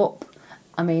set it up,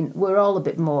 I mean, we're all a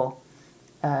bit more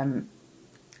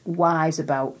wise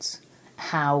about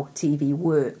how TV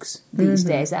works these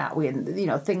days, aren't we? And,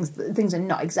 things are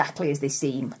not exactly as they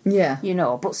seem. Yeah.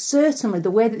 But certainly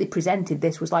the way that they presented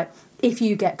this was like, if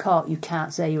you get caught, you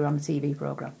can't say you're on a TV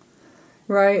programme.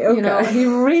 Right, okay. He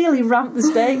really ramped the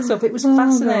stakes up. It was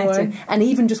fascinating. No way. And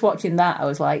even just watching that, I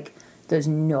was like, there's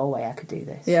no way I could do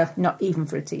this. Yeah. Not even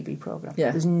for a TV programme.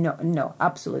 Yeah. There's no,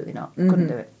 absolutely not. Couldn't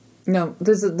do it. No,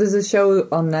 there's a show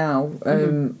on now,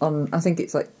 on, I think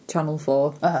it's like Channel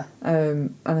 4,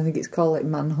 and I think it's called like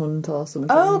Manhunt or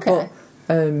something. Oh, okay.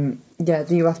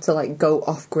 But, you have to like go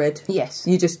off grid. Yes.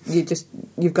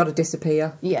 You've got to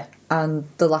disappear. Yeah. And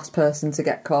the last person to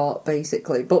get caught,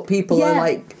 basically. But people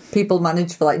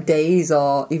manage for like days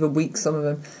or even weeks, some of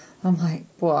them. I'm like,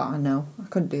 I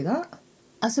couldn't do that.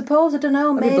 I suppose, I don't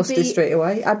know, I'd be busted straight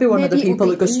away. I'd be one of the people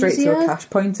that goes straight to a cash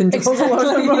point and draws a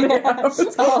lot of money out.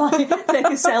 Take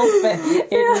a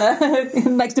selfie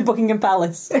in next to Buckingham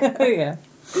Palace. Yeah.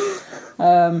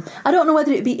 I don't know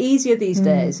whether it'd be easier these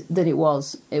days than it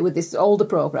was with this older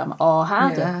programme or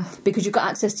harder because you've got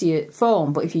access to your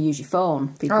phone, but if you use your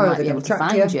phone, people might be able to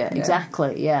find you. Yeah.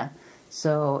 Exactly, yeah.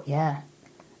 So, yeah.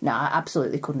 No, I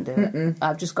absolutely couldn't do it.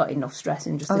 I've just got enough stress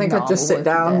in just I think I'd just sit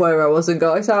down where I was and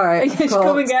go, it's all right. Just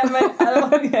come and get me.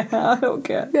 I don't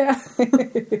care. Yeah.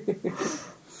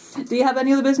 Do you have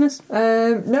any other business?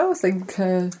 No, I think...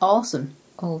 Awesome.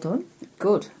 all done.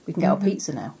 Good. We can get our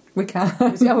pizza now. We can.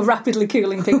 We have a rapidly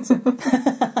cooling pizza.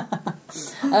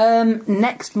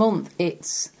 Next month,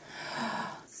 it's...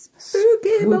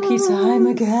 Spooky time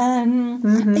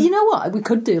again. You know what? We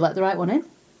could do Let the Right One In.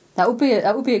 That would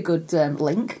be a good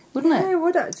link, wouldn't it? Yeah, it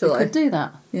would actually. We could do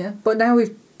that. Yeah, but now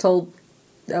we've told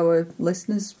our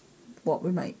listeners what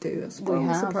we might do. I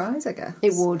suppose surprise, I guess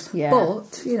it would. Yeah,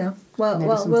 but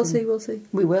we'll see.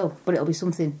 We will, but it'll be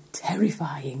something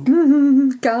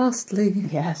terrifying, ghastly.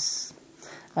 Yes.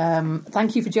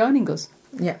 Thank you for joining us.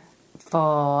 Yeah.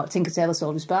 For Tinker Tailor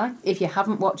Soldier Spy. If you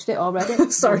haven't watched it already,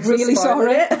 really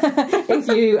sorry. If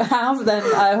you have, then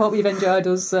I hope you've enjoyed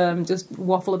us just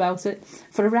waffle about it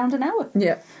for around an hour.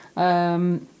 Yeah.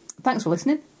 Thanks for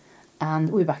listening, and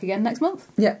we'll be back again next month.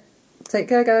 Yeah. Take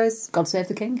care, guys. God save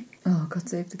the King. Oh, God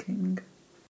save the King.